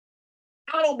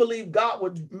 I don't believe God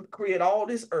would create all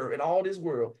this earth and all this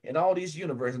world and all this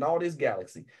universe and all this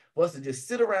galaxy for us to just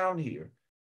sit around here,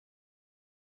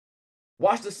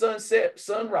 watch the sunset,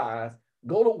 sunrise,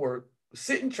 go to work,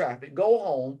 sit in traffic,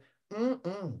 go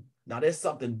home. Now there's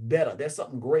something better. There's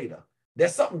something greater.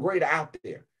 There's something greater out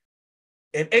there.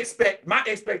 And my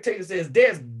expectation says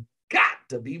there's got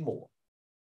to be more.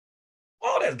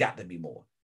 Oh, there's got to be more.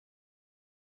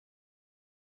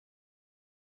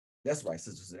 That's right,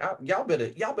 sisters. Y'all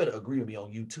better agree with me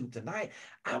on YouTube tonight.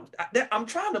 I'm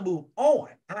trying to move on.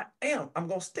 I am. I'm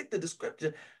going to stick to the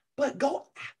scripture, but go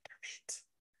after it.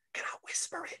 Can I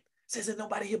whisper it? Says it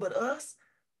nobody here but us.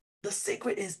 The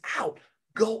secret is out.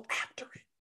 Go after it.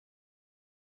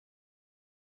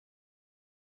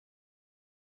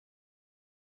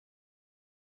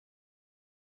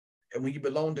 And when you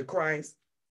belong to Christ,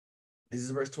 this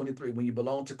is verse 23. When you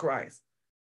belong to Christ,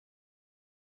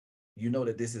 you know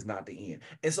that this is not the end.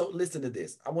 And so listen to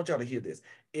this. I want y'all to hear this.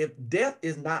 If death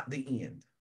is not the end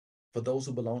for those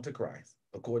who belong to Christ,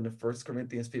 according to 1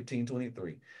 Corinthians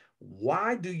 15:23,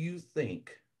 why do you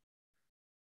think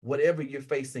whatever you're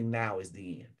facing now is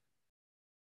the end?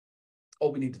 Oh,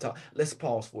 we need to talk. Let's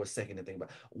pause for a second and think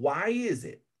about why is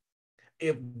it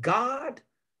if God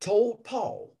told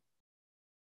Paul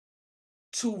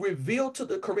to reveal to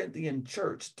the Corinthian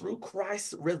church through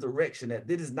Christ's resurrection that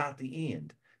this is not the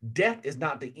end. Death is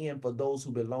not the end for those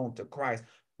who belong to Christ.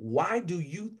 Why do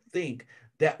you think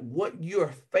that what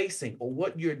you're facing or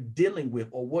what you're dealing with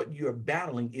or what you're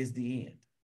battling is the end?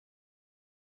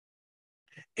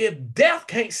 If death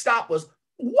can't stop us,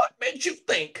 what makes you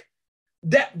think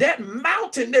that that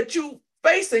mountain that you're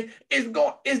facing is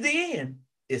the end?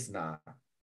 It's not.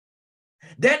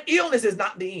 That illness is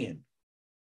not the end.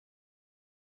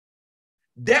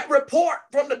 That report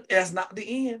that's not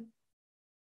the end.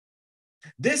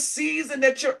 This season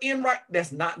that you're in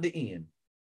that's not the end.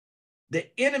 The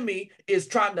enemy is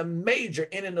trying to major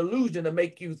in an illusion to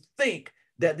make you think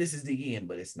that this is the end,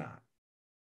 but it's not.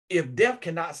 If death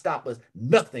cannot stop us,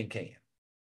 nothing can.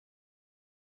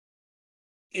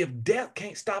 If death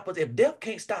can't stop us, if death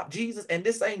can't stop Jesus, and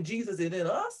this same Jesus is in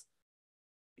us,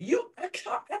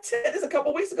 I said this a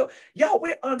couple of weeks ago, y'all,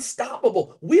 we're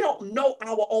unstoppable. We don't know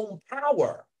our own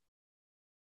power.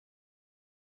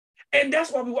 And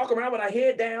that's why we walk around with our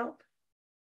head down.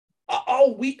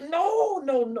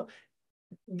 No.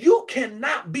 You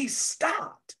cannot be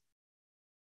stopped.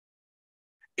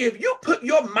 If you put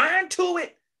your mind to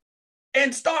it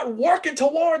and start working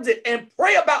towards it and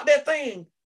pray about that thing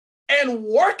and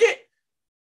work it,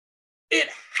 it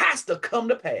has to come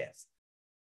to pass.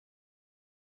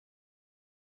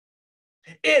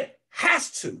 It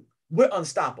has to. We're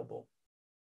unstoppable.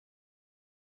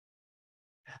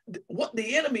 What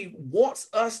the enemy wants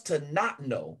us to not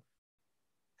know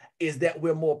is that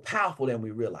we're more powerful than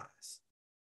we realize.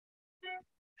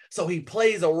 So he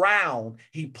plays around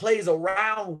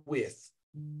with,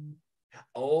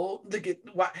 look at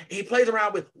why he plays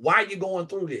around with why are you going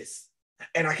through this?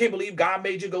 And I can't believe God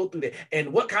made you go through that.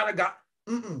 And what kind of God?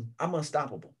 I'm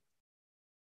unstoppable.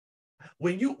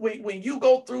 When you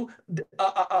go through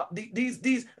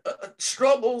these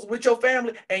struggles with your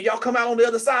family and y'all come out on the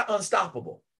other side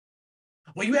unstoppable.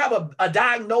 When you have a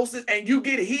diagnosis and you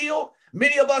get healed,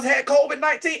 many of us had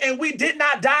COVID-19 and we did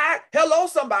not die. Hello,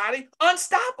 somebody.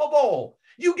 Unstoppable.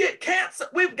 You get cancer.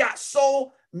 We've got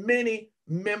so many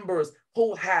members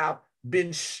who have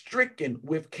been stricken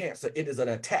with cancer. It is an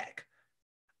attack.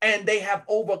 And they have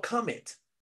overcome it.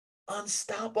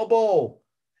 Unstoppable.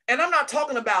 And I'm not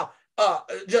talking about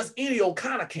just any old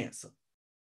kind of cancer.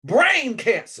 Brain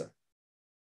cancer.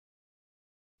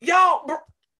 Y'all,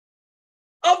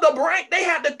 of the brain, they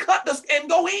had to cut this and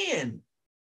go in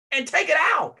and take it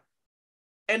out.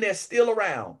 And they're still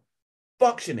around,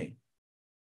 functioning,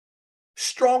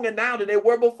 stronger now than they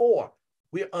were before.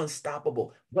 We're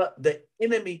unstoppable. But the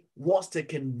enemy wants to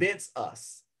convince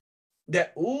us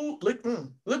that, ooh, look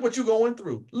what you're going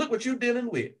through. Look what you're dealing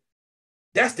with.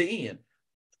 That's the end.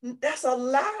 That's a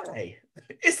lie.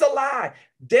 It's a lie.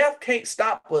 Death can't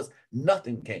stop us.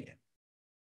 Nothing can.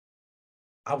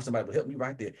 I wish somebody would help me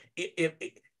right there.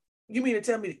 You mean to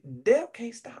tell me death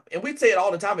can't stop? And we say it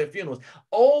all the time at funerals.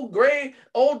 Oh, grave,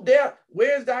 oh, death,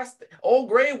 where's thy, oh,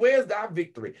 grave, where's thy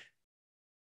victory?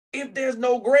 If there's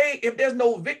no grave, if there's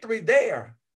no victory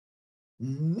there,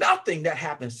 nothing that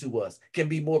happens to us can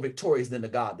be more victorious than the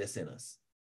God that's in us.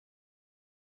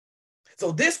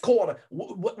 So this quarter,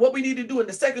 what we need to do in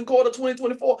the second quarter of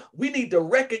 2024, we need to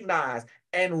recognize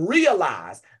and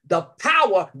realize the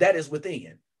power that is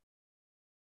within.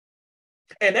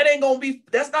 And that ain't gonna be,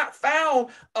 that's not found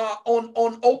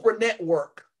on Oprah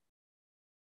Network.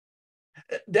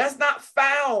 That's not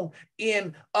found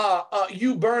in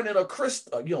you burning a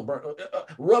crystal,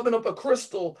 rubbing up a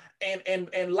crystal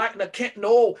and lighting a candle.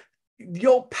 No,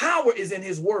 your power is in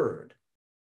his word.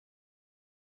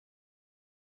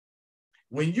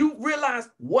 When you realize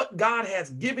what God has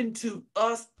given to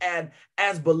us and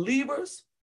as believers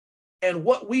and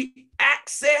what we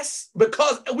access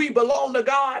because we belong to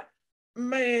God,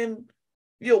 man,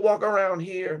 you'll walk around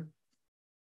here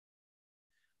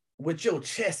with your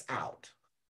chest out.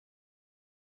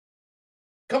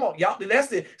 Come on, y'all.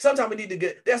 That's it. Sometimes we need to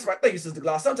get, that's right. Thank you, Sister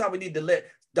Gloss. Sometimes we need to let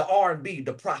the R&B,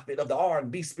 the prophet of the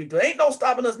R&B speak to us. Ain't no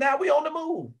stopping us now. We on the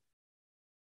move.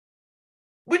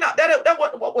 We not,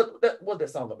 what that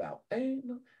song about? Ain't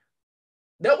no,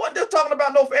 that wasn't just talking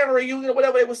about no family reunion or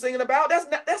whatever they were singing about. That's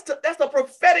the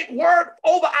prophetic word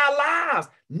over our lives.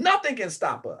 Nothing can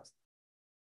stop us.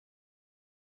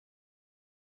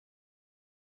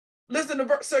 Listen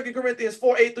to 2 Corinthians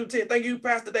 4, 8 through 10. Thank you,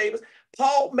 Pastor Davis.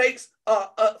 Paul makes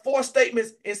 4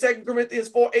 statements in 2 Corinthians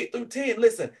 4, 8 through 10.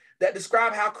 Listen, that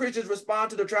describe how Christians respond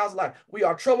to the trials of life. We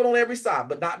are troubled on every side,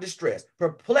 but not distressed.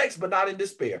 Perplexed, but not in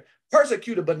despair.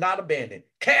 Persecuted, but not abandoned.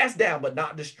 Cast down, but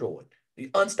not destroyed. The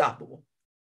unstoppable.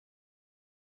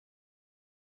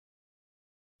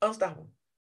 Unstoppable.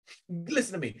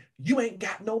 Listen to me. You ain't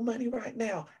got no money right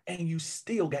now, and you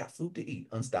still got food to eat.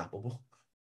 Unstoppable.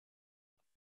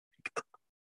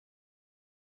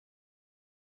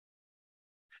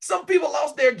 Some people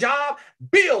lost their job,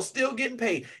 bills still getting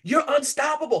paid. You're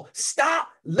unstoppable. Stop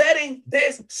letting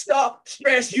this stuff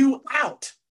stress you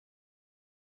out.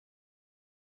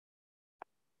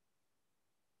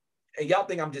 And y'all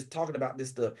think I'm just talking about this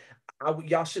stuff.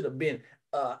 Y'all should have been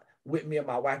with me and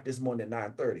my wife this morning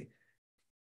at 9:30.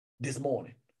 This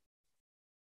morning.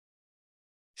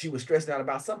 She was stressed out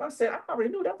about something. I said, I already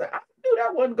knew that. I knew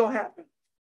that wasn't going to happen.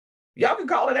 Y'all can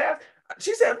call it ask.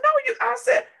 She said, no, I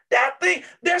said, that thing,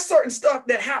 there's certain stuff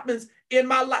that happens in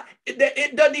my life that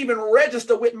it doesn't even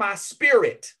register with my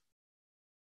spirit.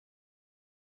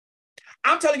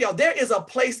 I'm telling y'all, there is a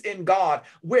place in God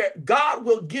where God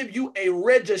will give you a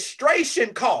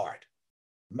registration card.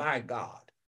 My God.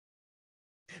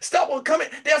 Stuff will come in.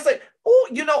 They'll say, oh,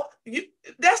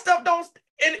 that stuff don't,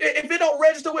 and if it don't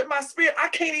register with my spirit, I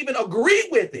can't even agree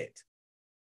with it.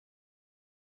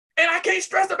 And I can't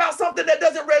stress about something that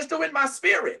doesn't register with my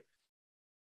spirit.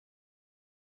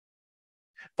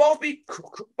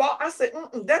 I said,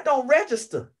 that don't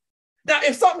register. Now,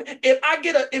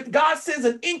 if God sends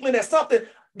an inkling at something,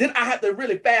 then I have to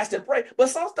really fast and pray. But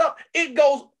some stuff, it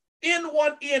goes in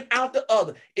one ear, out the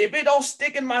other. If it don't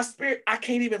stick in my spirit, I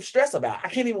can't even stress about it. I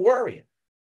can't even worry.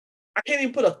 I can't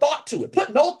even put a thought to it.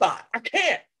 Put no thought. I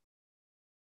can't.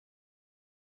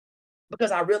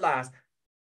 Because I realize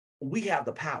we have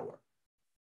the power.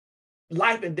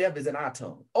 Life and death is in our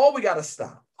tongue. Oh, we got to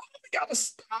stop. We got to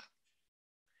stop.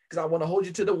 Because I want to hold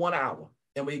you to the 1 hour.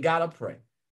 And we got to pray.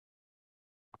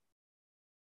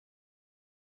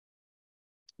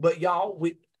 But y'all,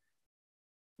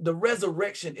 the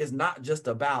resurrection is not just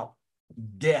about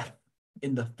death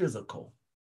in the physical.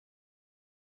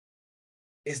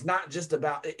 It's not just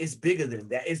about, it's bigger than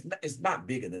that. It's not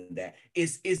bigger than that.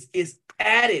 It's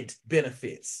added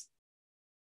benefits.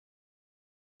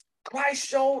 Christ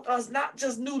showed us not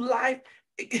just new life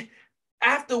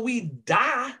after we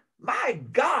die. My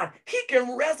God, he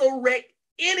can resurrect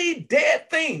any dead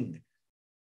thing.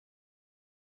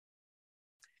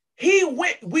 He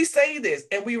went, we say this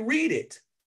and we read it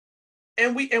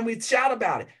and we shout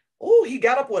about it. Oh, he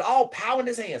got up with all power in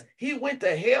his hands. He went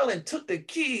to hell and took the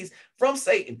keys from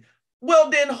Satan.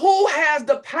 Well, then who has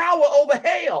the power over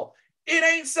hell? It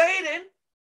ain't Satan.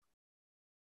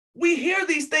 We hear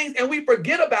these things and we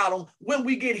forget about them when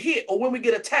we get hit or when we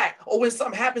get attacked or when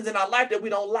something happens in our life that we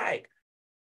don't like.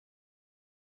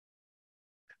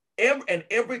 And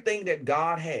everything that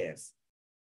God has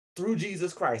through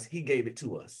Jesus Christ, he gave it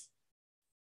to us.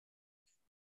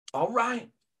 All right.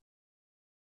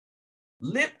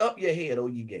 Lift up your head, O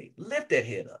ye gate. Lift that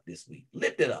head up this week.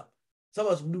 Lift it up. Some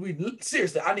of us,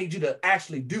 seriously, I need you to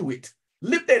actually do it.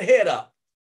 Lift that head up.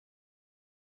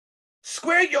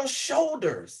 Square your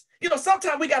shoulders. You know,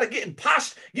 sometimes we got to get in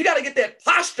posture. You got to get that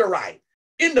posture right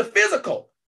in the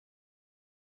physical.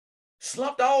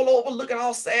 Slumped all over, looking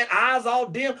all sad, eyes all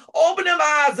dim. Open them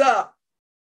eyes up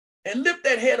and lift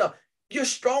that head up. You're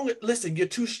strong. Listen, you're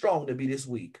too strong to be this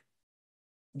weak.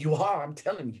 You are, I'm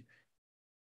telling you.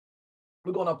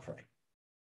 We're going to pray.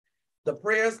 The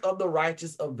prayers of the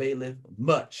righteous availeth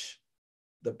much.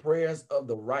 The prayers of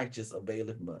the righteous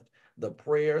availeth much. The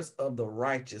prayers of the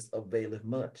righteous availeth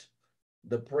much.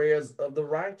 The prayers of the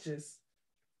righteous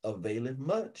availeth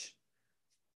much.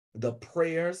 The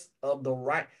prayers of the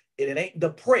right. It ain't the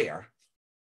prayer.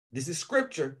 This is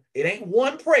scripture. It ain't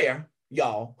one prayer,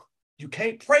 y'all. You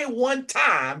can't pray one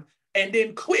time and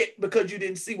then quit because you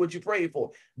didn't see what you prayed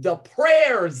for. The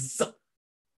prayers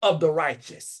of the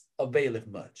righteous availeth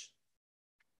much.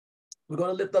 We're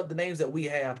going to lift up the names that we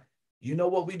have. You know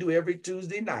what we do every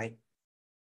Tuesday night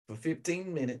for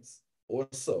 15 minutes or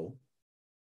so.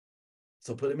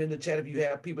 So put them in the chat if you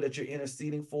have people that you're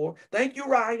interceding for. Thank you,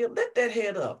 Ryan. Lift that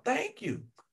head up. Thank you.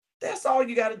 That's all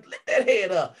you got to lift that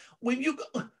head up. When you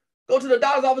go to the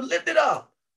doctor's office, lift it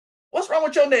up. What's wrong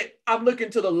with your neck? I'm looking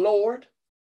to the Lord.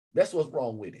 That's what's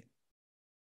wrong with it.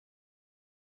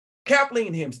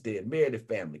 Kathleen Hempstead, Meredith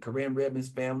family, Corinne Redmond's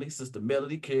family, Sister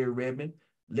Melody, Carrie Redmond,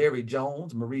 Larry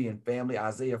Jones, Marie and family,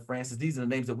 Isaiah Francis. These are the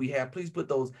names that we have. Please put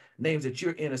those names that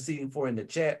you're interceding for in the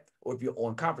chat, or if you're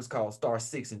on conference call,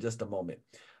 *6 in just a moment.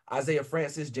 Isaiah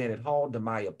Francis, Janet Hall,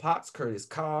 Demaya Potts, Curtis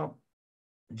Cobb,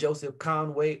 Joseph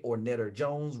Conway, Ornetta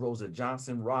Jones, Rosa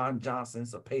Johnson, Ron Johnson,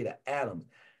 Sapeda Adams,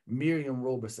 Miriam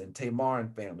Roberson, Tamar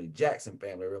and family, Jackson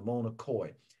family, Ramona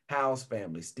Coy, Howes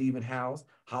family, Stephen Howes,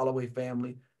 Holloway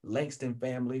family, Langston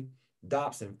family,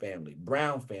 Dobson family,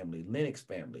 Brown family, Lennox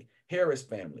family, Harris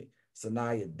family,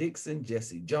 Sanaya Dixon,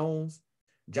 Jesse Jones,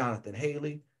 Jonathan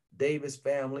Haley, Davis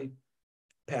family,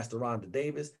 Pastor Rhonda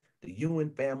Davis, the Ewan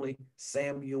family,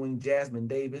 Sam Ewing, Jasmine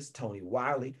Davis, Tony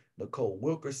Wiley, Nicole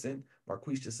Wilkerson,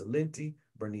 Marquisha Salenti,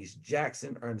 Bernice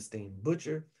Jackson, Ernestine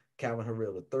Butcher, Calvin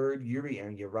Harrell III, Yuri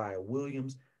and Uriah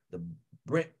Williams, the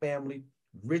Brent family,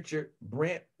 Richard,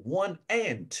 Brent 1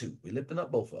 and 2. We're lifting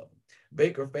up both of them.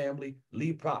 Baker family,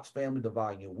 Lee Props family,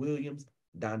 Devalia Williams,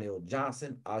 Donnell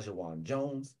Johnson, Ajawan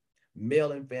Jones,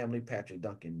 Mellon family, Patrick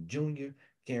Duncan Jr.,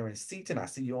 Karen Seaton, I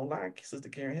see you online, Sister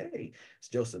Karen. Hey, it's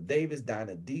Joseph Davis,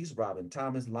 Dinah Deese, Robin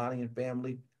Thomas, Lonnie and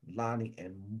family,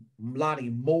 Lonnie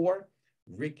Moore,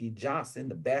 Ricky Johnson,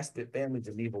 the Bassett family,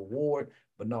 Geneva Ward,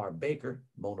 Bernard Baker,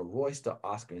 Mona Royster,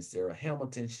 Oscar and Sarah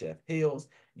Hamilton, Chef Hills,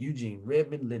 Eugene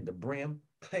Redmond, Linda Brim,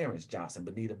 Clarence Johnson,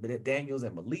 Benita Daniels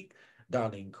and Malik,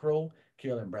 Darlene Crow,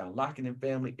 Carolyn Brown Lockett and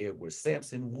family, Edward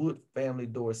Sampson, Wood family,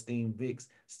 Dorstein Vicks,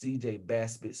 CJ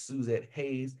Bassett, Suzette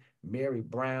Hayes, Mary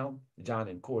Brown, John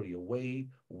and Cordia Wade,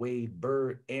 Wade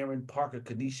Bird, Aaron Parker,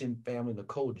 Canisian family,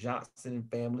 Nicole Johnson and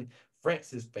family,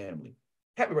 Francis family.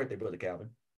 Happy birthday, Brother Calvin.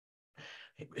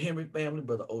 Henry family,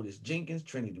 Brother Otis Jenkins,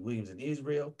 Trinity Williams in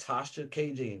Israel, Tasha,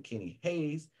 KJ and Kenny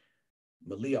Hayes,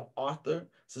 Malia Arthur,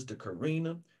 Sister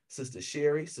Karina, Sister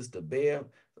Sherry, Sister Bev,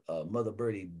 Mother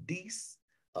Birdie Deese,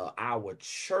 our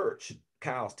church,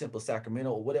 Kyle's Temple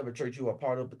Sacramento, or whatever church you are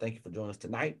part of, but thank you for joining us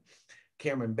tonight.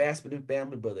 Cameron Bassett and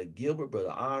family, Brother Gilbert,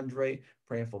 Brother Andre,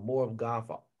 praying for more of God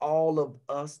for all of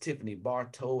us, Tiffany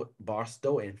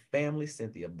Barstow and family,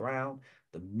 Cynthia Brown,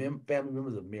 the family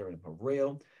members of Miriam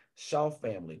Harrell, Shaw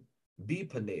family, B.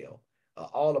 Pannell,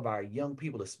 all of our young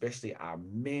people, especially our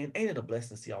men. Ain't it a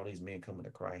blessing to see all these men coming to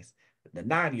Christ? The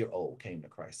 9-year-old came to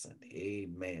Christ Sunday.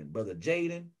 Amen. Brother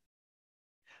Jaden,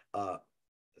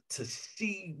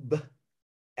 Tashib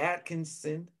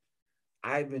Atkinson,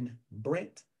 Ivan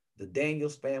Brent, the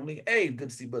Daniels family. Hey, good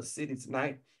to see Brother Sidney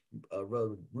tonight.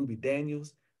 Ruby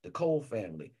Daniels, the Cole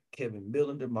family, Kevin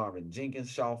Millender, Marvin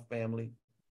Jenkins, Shaw family.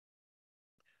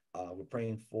 We're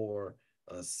praying for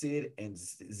Sid and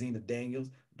Zena Daniels,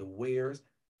 the Wares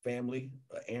family,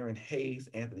 Aaron Hayes,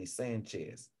 Anthony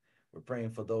Sanchez. We're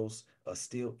praying for those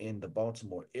still in the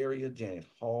Baltimore area, Janet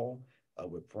Hall.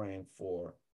 We're praying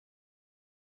for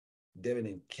Devin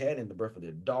and Kat in the birth of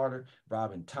their daughter,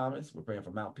 Robin Thomas. We're praying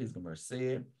for Mount Pisgah Merced,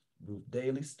 Ruth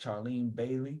Daly, Charlene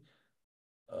Bailey.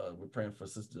 We're praying for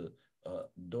Sister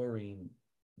Doreen,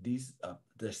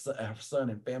 their son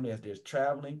and family as they're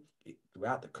traveling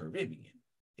throughout the Caribbean.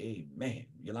 Amen.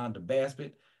 Yolanda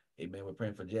Bassett. Amen. We're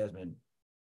praying for Jasmine,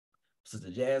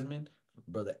 Sister Jasmine,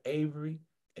 Brother Avery.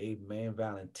 Amen.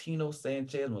 Valentino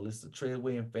Sanchez, Melissa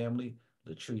Treadway and family,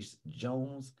 Latrice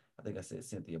Jones. I think I said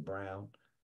Cynthia Brown.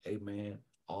 Amen.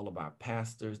 All of our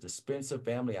pastors, the Spencer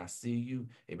family, I see you.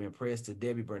 Amen. Prayers to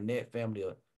Debbie Burnett family,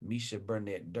 Misha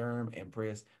Burnett Durham, and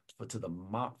prayers to the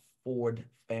Montford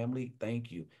family.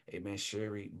 Thank you. Amen.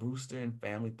 Sherry Brewster and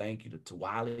family. Thank you. The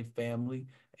Tawali family.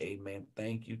 Amen.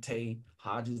 Thank you. Tay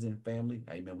Hodges and family.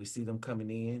 Amen. We see them coming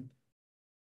in.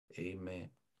 Amen.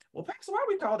 Well, Pastor, why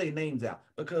we call their names out?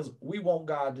 Because we want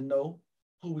God to know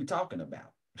who we talking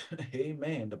about.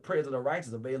 Amen. The prayers of the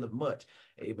righteous availeth much.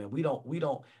 Amen. We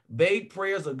don't vague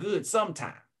prayers are good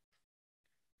sometimes.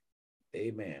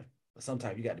 Amen. But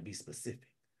sometimes you got to be specific.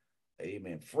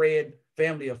 Amen. Fred,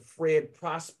 family of Fred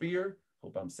Prosper.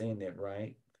 Hope I'm saying that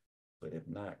right. But if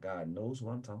not, God knows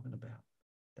what I'm talking about.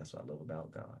 That's what I love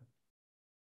about God.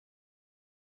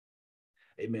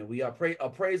 Amen. We are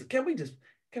praise.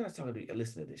 Can I talk to you?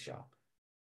 Listen to this, y'all.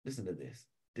 Listen to this.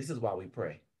 This is why we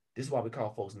pray. This is why we call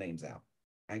folks' names out.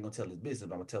 I ain't gonna tell his business,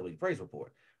 but I'm gonna tell you praise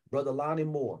report. Brother Lonnie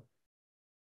Moore,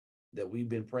 that we've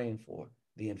been praying for.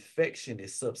 The infection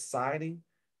is subsiding,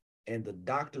 and the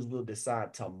doctors will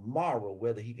decide tomorrow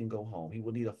whether he can go home. He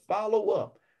will need a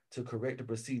follow-up to correct the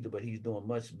procedure, but he's doing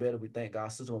much better. We thank God.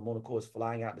 Sister Monaco is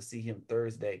flying out to see him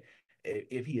Thursday.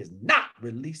 If he is not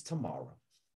released tomorrow,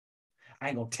 I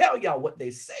ain't gonna tell y'all what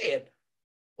they said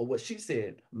or what she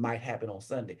said might happen on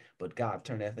Sunday, but God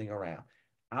turned that thing around.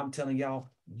 I'm telling y'all,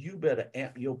 you better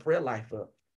amp your prayer life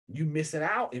up. You missing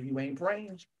out if you ain't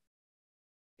praying.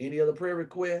 Any other prayer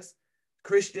requests?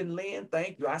 Christian Lynn,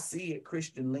 thank you. I see it,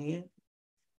 Christian Lynn.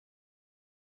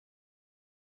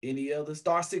 Any other?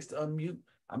 Star 6 to unmute.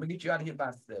 I'm going to get you out of here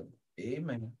by 7.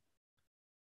 Amen.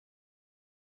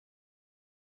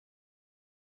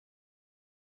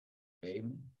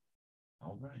 Amen.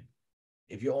 All right.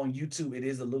 If you're on YouTube, it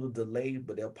is a little delayed,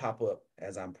 but they'll pop up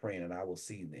as I'm praying, and I will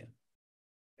see them.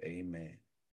 Amen.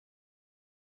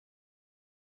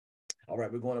 All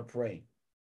right, we're going to pray.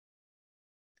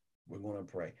 We're going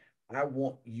to pray. I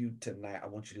want you tonight, I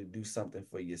want you to do something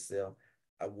for yourself.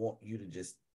 I want you to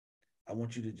just,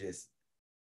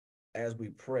 as we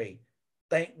pray,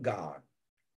 thank God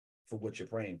for what you're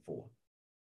praying for,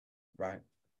 right?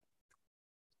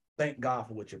 Thank God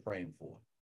for what you're praying for.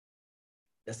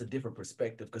 That's a different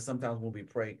perspective, because sometimes when we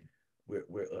pray,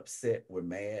 we're upset, we're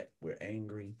mad, we're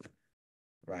angry,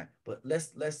 right? But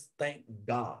let's thank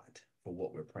God for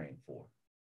what we're praying for.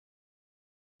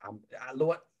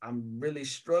 Lord, I'm really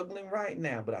struggling right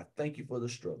now, but I thank you for the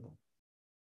struggle.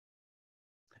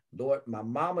 Lord, my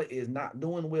mama is not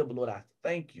doing well, but Lord, I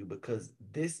thank you because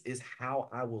this is how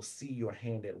I will see your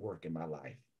hand at work in my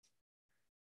life.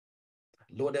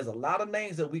 Lord, there's a lot of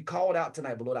names that we called out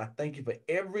tonight, but Lord, I thank you for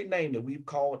every name that we've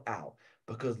called out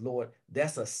because, Lord,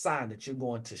 that's a sign that you're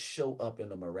going to show up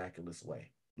in a miraculous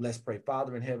way. Let's pray.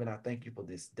 Father in heaven, I thank you for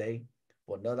this day,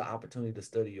 for another opportunity to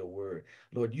study your word.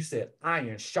 Lord, you said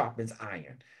iron sharpens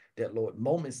iron. That, Lord,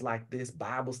 moments like this,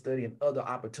 Bible study and other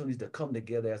opportunities to come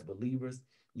together as believers,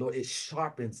 Lord, it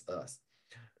sharpens us.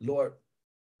 Lord,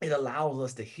 it allows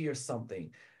us to hear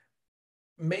something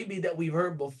maybe that we've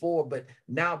heard before, but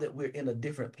now that we're in a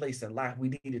different place in life,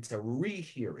 we needed to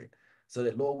rehear it so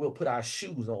that, Lord, we'll put our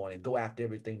shoes on and go after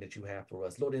everything that you have for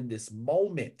us. Lord, in this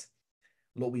moment,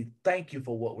 Lord, we thank you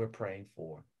for what we're praying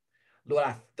for. Lord,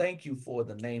 I thank you for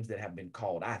the names that have been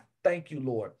called. I thank you,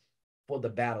 Lord, for the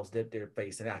battles that they're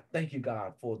facing. I thank you,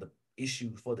 God, for the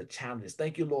issues, for the challenges.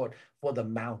 Thank you, Lord, for the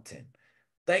mountain.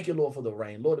 Thank you, Lord, for the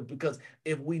rain. Lord, because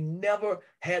if we never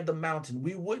had the mountain,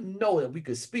 we wouldn't know that we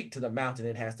could speak to the mountain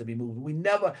that has to be moved. We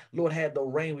never, Lord, had the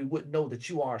rain, we wouldn't know that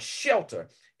you are a shelter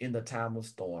in the time of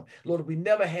storm. Lord, if we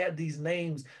never had these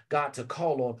names, God, to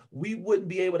call on, we wouldn't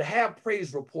be able to have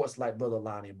praise reports like Brother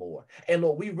Lonnie Moore. And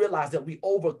Lord, we realize that we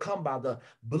overcome by the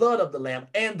blood of the Lamb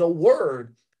and the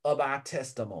word of our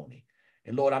testimony.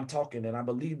 And Lord, I'm talking, and I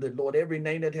believe that, Lord, every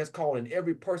name that has called and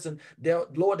every person there,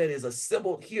 Lord, that is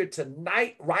assembled here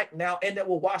tonight, right now, and that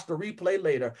will watch the replay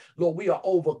later, Lord, we are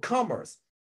overcomers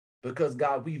because,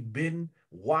 God, we've been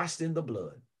washed in the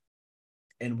blood.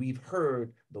 And we've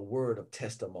heard the word of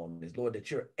testimonies, Lord,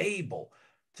 that you're able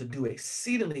to do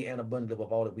exceedingly and abundantly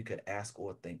above all that we could ask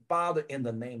or think. Father, in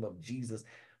the name of Jesus,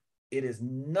 it is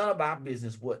none of our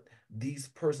business what these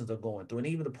persons are going through. And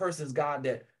even the persons, God,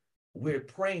 that we're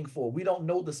praying for, we don't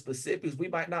know the specifics. We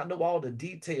might not know all the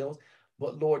details,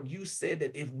 but Lord, you said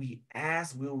that if we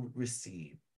ask, we'll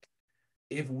receive.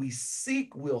 If we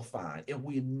seek, we'll find. If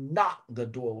we knock, the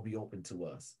door will be open to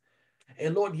us.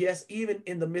 And Lord, yes, even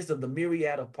in the midst of the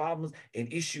myriad of problems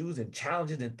and issues and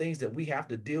challenges and things that we have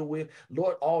to deal with,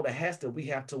 Lord, all the has that we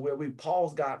have to where we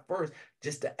pause, God, first,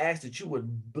 just to ask that you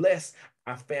would bless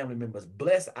our family members,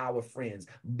 bless our friends,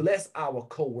 bless our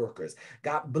co-workers.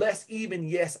 God, bless even,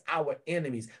 yes, our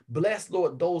enemies. Bless,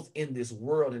 Lord, those in this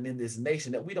world and in this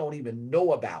nation that we don't even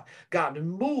know about. God,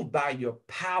 move by your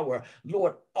power,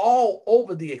 Lord, all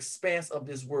over the expanse of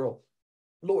this world.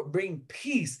 Lord, bring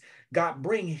peace. God,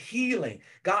 bring healing.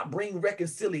 God, bring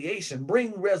reconciliation,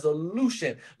 bring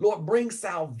resolution. Lord, bring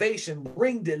salvation,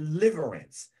 bring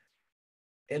deliverance.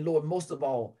 And Lord, most of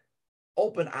all,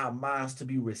 open our minds to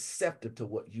be receptive to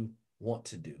what you want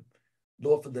to do.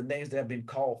 Lord, for the names that have been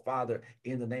called, Father,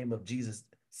 in the name of Jesus,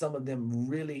 some of them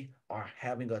really are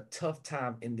having a tough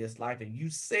time in this life. And you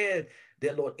said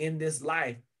that, Lord, in this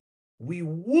life, we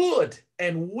would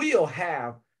and will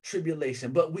have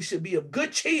tribulation, but we should be of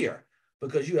good cheer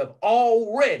because you have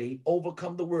already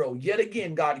overcome the world. Yet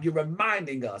again, God, you're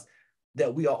reminding us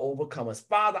that we are overcomers.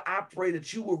 Father, I pray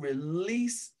that you will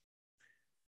release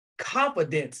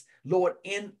confidence, Lord,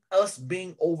 in us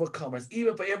being overcomers,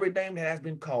 even for every name that has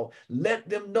been called. Let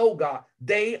them know, God,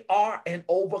 they are an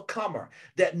overcomer,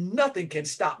 that nothing can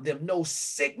stop them. No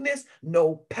sickness,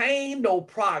 no pain, no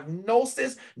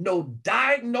prognosis, no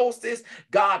diagnosis,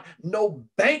 God, no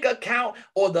bank account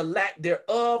or the lack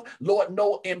thereof, Lord,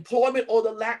 no employment or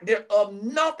the lack thereof.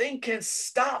 Nothing can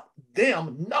stop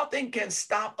them. Nothing can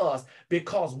stop us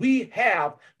because we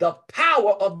have the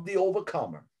power of the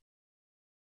overcomer.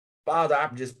 Father, I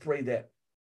just pray that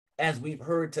as we've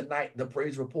heard tonight, the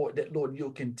praise report, that Lord, you'll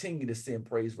continue to send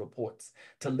praise reports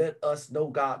to let us know,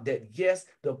 God, that yes,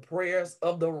 the prayers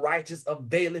of the righteous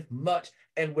availeth much.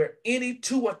 And where any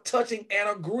two are touching and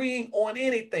agreeing on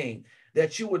anything,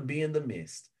 that you would be in the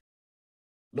midst.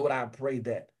 Lord, I pray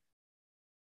that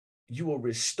you will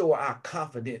restore our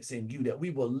confidence in you, that we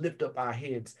will lift up our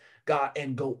heads, God,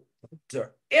 and go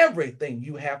after everything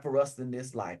you have for us in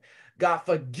this life. God,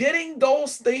 forgetting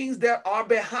those things that are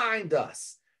behind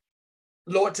us.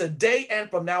 Lord, today and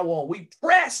from now on, we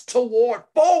press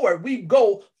forward. We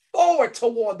go forward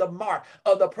toward the mark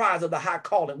of the prize of the high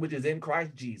calling, which is in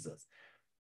Christ Jesus.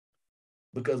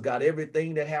 Because God,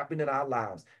 everything that happened in our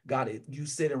lives, God, you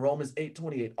said in Romans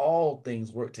 8:28, all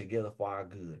things work together for our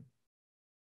good.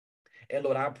 And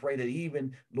Lord, I pray that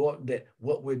even, Lord, that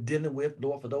what we're dealing with,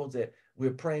 Lord, for those that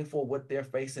we're praying for, what they're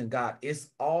facing, God, it's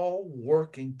all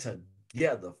working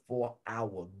together for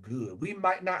our good. We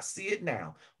might not see it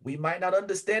now. We might not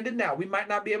understand it now. We might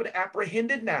not be able to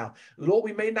apprehend it now. Lord,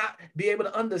 we may not be able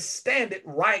to understand it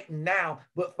right now.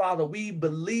 But Father, we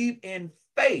believe in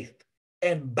faith,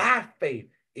 and by faith,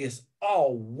 it's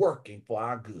all working for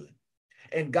our good.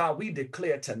 And God, we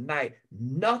declare tonight,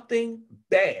 nothing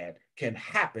bad can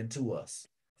happen to us.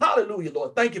 Hallelujah,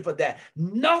 Lord. Thank you for that.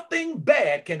 Nothing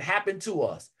bad can happen to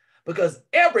us because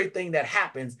everything that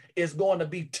happens is going to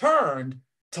be turned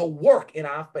to work in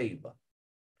our favor.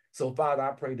 So, Father,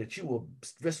 I pray that you will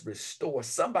just restore.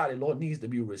 Somebody, Lord, needs to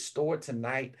be restored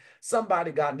tonight.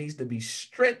 Somebody, God, needs to be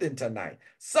strengthened tonight.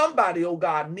 Somebody, oh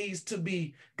God, needs to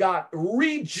be, God,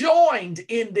 rejoined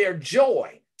in their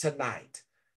joy tonight.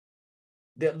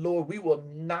 That, Lord, we will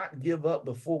not give up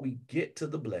before we get to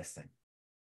the blessing.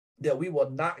 That we will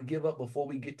not give up before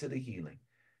we get to the healing.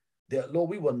 That, Lord,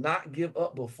 we will not give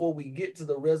up before we get to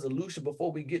the resolution,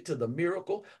 before we get to the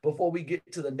miracle, before we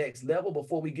get to the next level,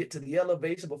 before we get to the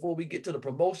elevation, before we get to the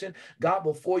promotion. God,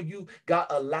 before you, God,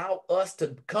 allow us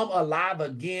to come alive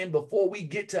again, before we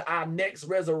get to our next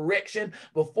resurrection,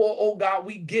 before, oh God,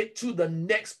 we get to the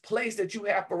next place that you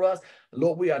have for us.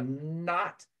 Lord, we are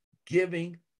not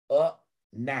giving up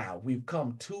now. We've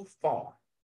come too far,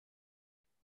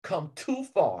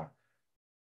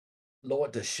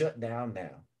 Lord, to shut down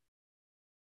now.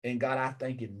 And God, I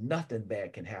thank you, nothing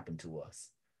bad can happen to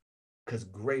us because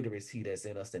greater is he that's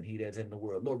in us than he that's in the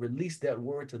world. Lord, release that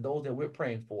word to those that we're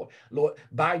praying for. Lord,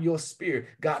 by your spirit,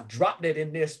 God, drop that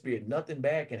in their spirit. Nothing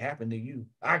bad can happen to you.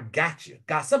 I got you.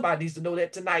 God, somebody needs to know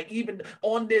that tonight, even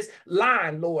on this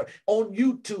line, Lord, on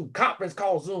YouTube, conference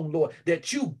call, Zoom, Lord,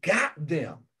 that you got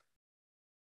them.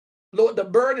 Lord, the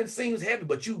burden seems heavy,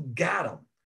 but you got them.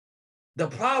 The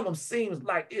problem seems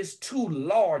like it's too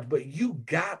large, but you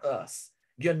got us.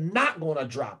 You're not going to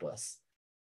drop us.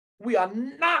 We are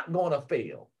not going to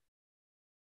fail.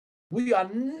 We are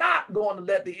not going to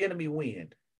let the enemy win.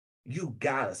 You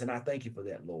got us, and I thank you for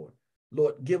that, Lord.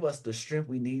 Lord, give us the strength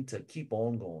we need to keep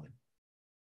on going.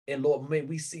 And Lord, may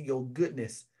we see your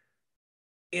goodness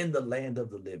in the land of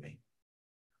the living.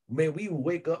 May we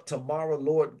wake up tomorrow,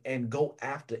 Lord, and go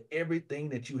after everything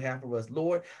that you have for us.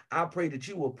 Lord, I pray that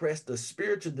you will press the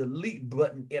spiritual delete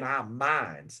button in our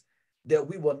minds, that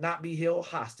we will not be held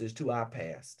hostage to our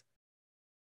past.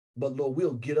 But Lord,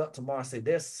 we'll get up tomorrow and say,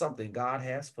 there's something God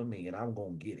has for me, and I'm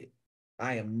going to get it.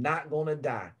 I am not going to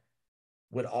die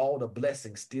with all the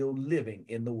blessings still living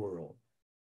in the world.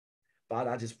 Father,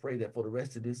 I just pray that for the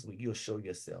rest of this week, you'll show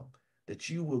yourself, that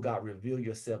you will, God, reveal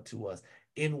yourself to us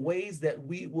in ways that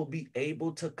we will be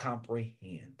able to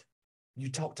comprehend. You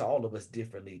talk to all of us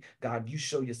differently. God, you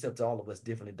show yourself to all of us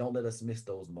differently. Don't let us miss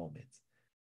those moments.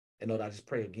 And Lord, I just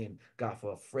pray again, God,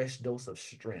 for a fresh dose of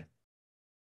strength.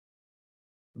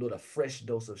 Lord, a fresh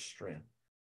dose of strength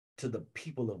to the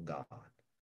people of God,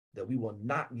 that we will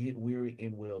not get weary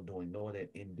in well-doing, knowing that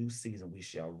in due season we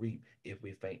shall reap if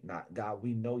we faint not. God,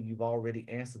 we know you've already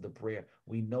answered the prayer.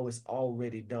 We know it's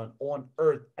already done on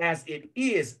earth as it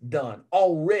is done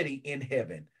already in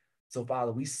heaven. So,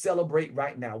 Father, we celebrate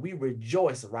right now. We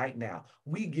rejoice right now.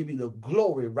 We give you the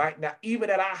glory right now, even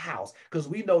at our house, because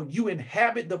we know you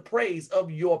inhabit the praise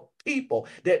of your people,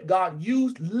 that God,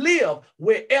 you live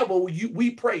wherever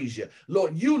we praise you.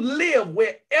 Lord, you live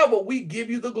wherever we give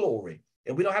you the glory.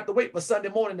 And we don't have to wait for Sunday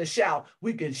morning to shout.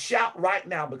 We can shout right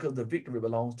now because the victory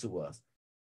belongs to us.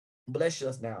 Bless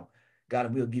us now, God,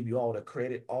 and we'll give you all the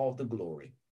credit, all the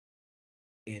glory.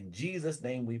 In Jesus'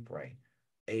 name we pray.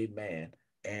 Amen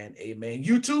and amen.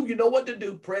 YouTube, you know what to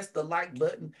do. Press the like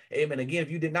button. Amen. Again,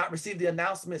 if you did not receive the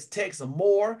announcements, text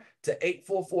more to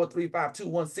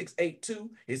 844-352-1682.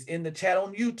 It's in the chat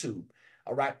on YouTube.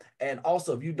 All right. And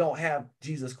also, if you don't have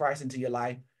Jesus Christ into your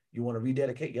life, you want to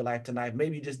rededicate your life tonight,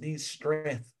 maybe you just need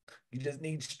strength. You just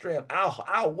need strength.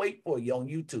 I'll wait for you on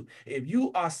YouTube. If you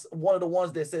are one of the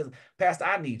ones that says, Pastor,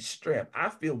 I need strength. I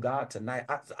feel God tonight.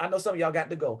 I know some of y'all got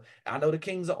to go. I know the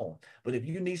Kings are on. But if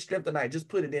you need strength tonight, just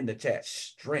put it in the chat.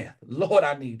 Strength. Lord,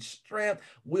 I need strength.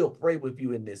 We'll pray with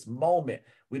you in this moment.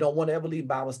 We don't want to ever leave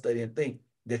Bible study and think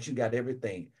that you got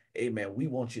everything. Amen. We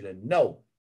want you to know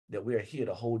that we're here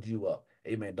to hold you up.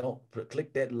 Amen. Don't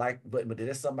click that like button, but if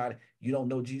there's somebody you don't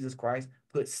know Jesus Christ,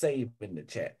 put save in the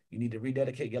chat. You need to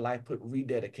rededicate your life, put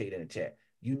rededicate in the chat.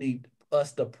 You need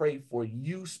us to pray for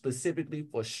you specifically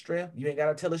for strength. You ain't got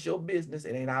to tell us your business.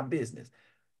 It ain't our business.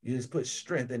 You just put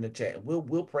strength in the chat, and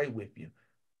we'll pray with you,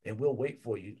 and we'll wait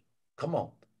for you. Come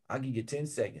on. I'll give you 10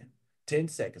 seconds. 10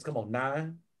 seconds. Come on,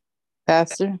 9.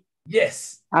 Pastor?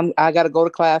 Yes. I got to go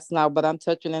to class now, but I'm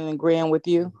touching and agreeing with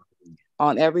you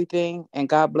on everything. And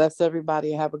God bless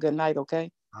everybody and have a good night,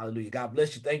 okay? Hallelujah. God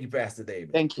bless you. Thank you, Pastor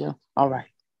David. Thank you. All right.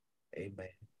 Amen.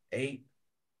 8,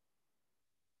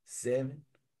 7,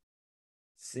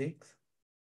 6,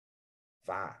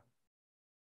 5,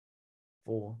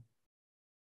 4,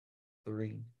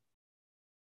 3,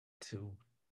 2,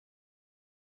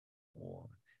 1.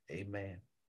 Amen.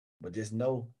 But just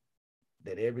know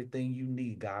that everything you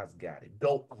need, God's got it.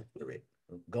 Go after it.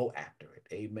 Go after it.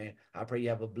 Amen. I pray you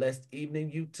have a blessed evening,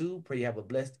 YouTube. Pray you have a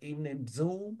blessed evening,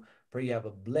 Zoom. Pray you have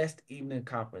a blessed evening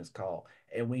conference call.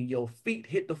 And when your feet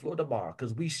hit the floor tomorrow,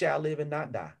 because we shall live and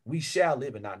not die. We shall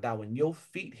live and not die. When your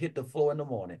feet hit the floor in the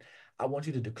morning, I want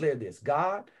you to declare this.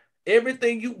 God,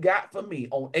 everything you got for me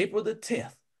on April the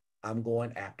 10th, I'm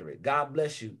going after it. God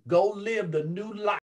bless you. Go live the new life.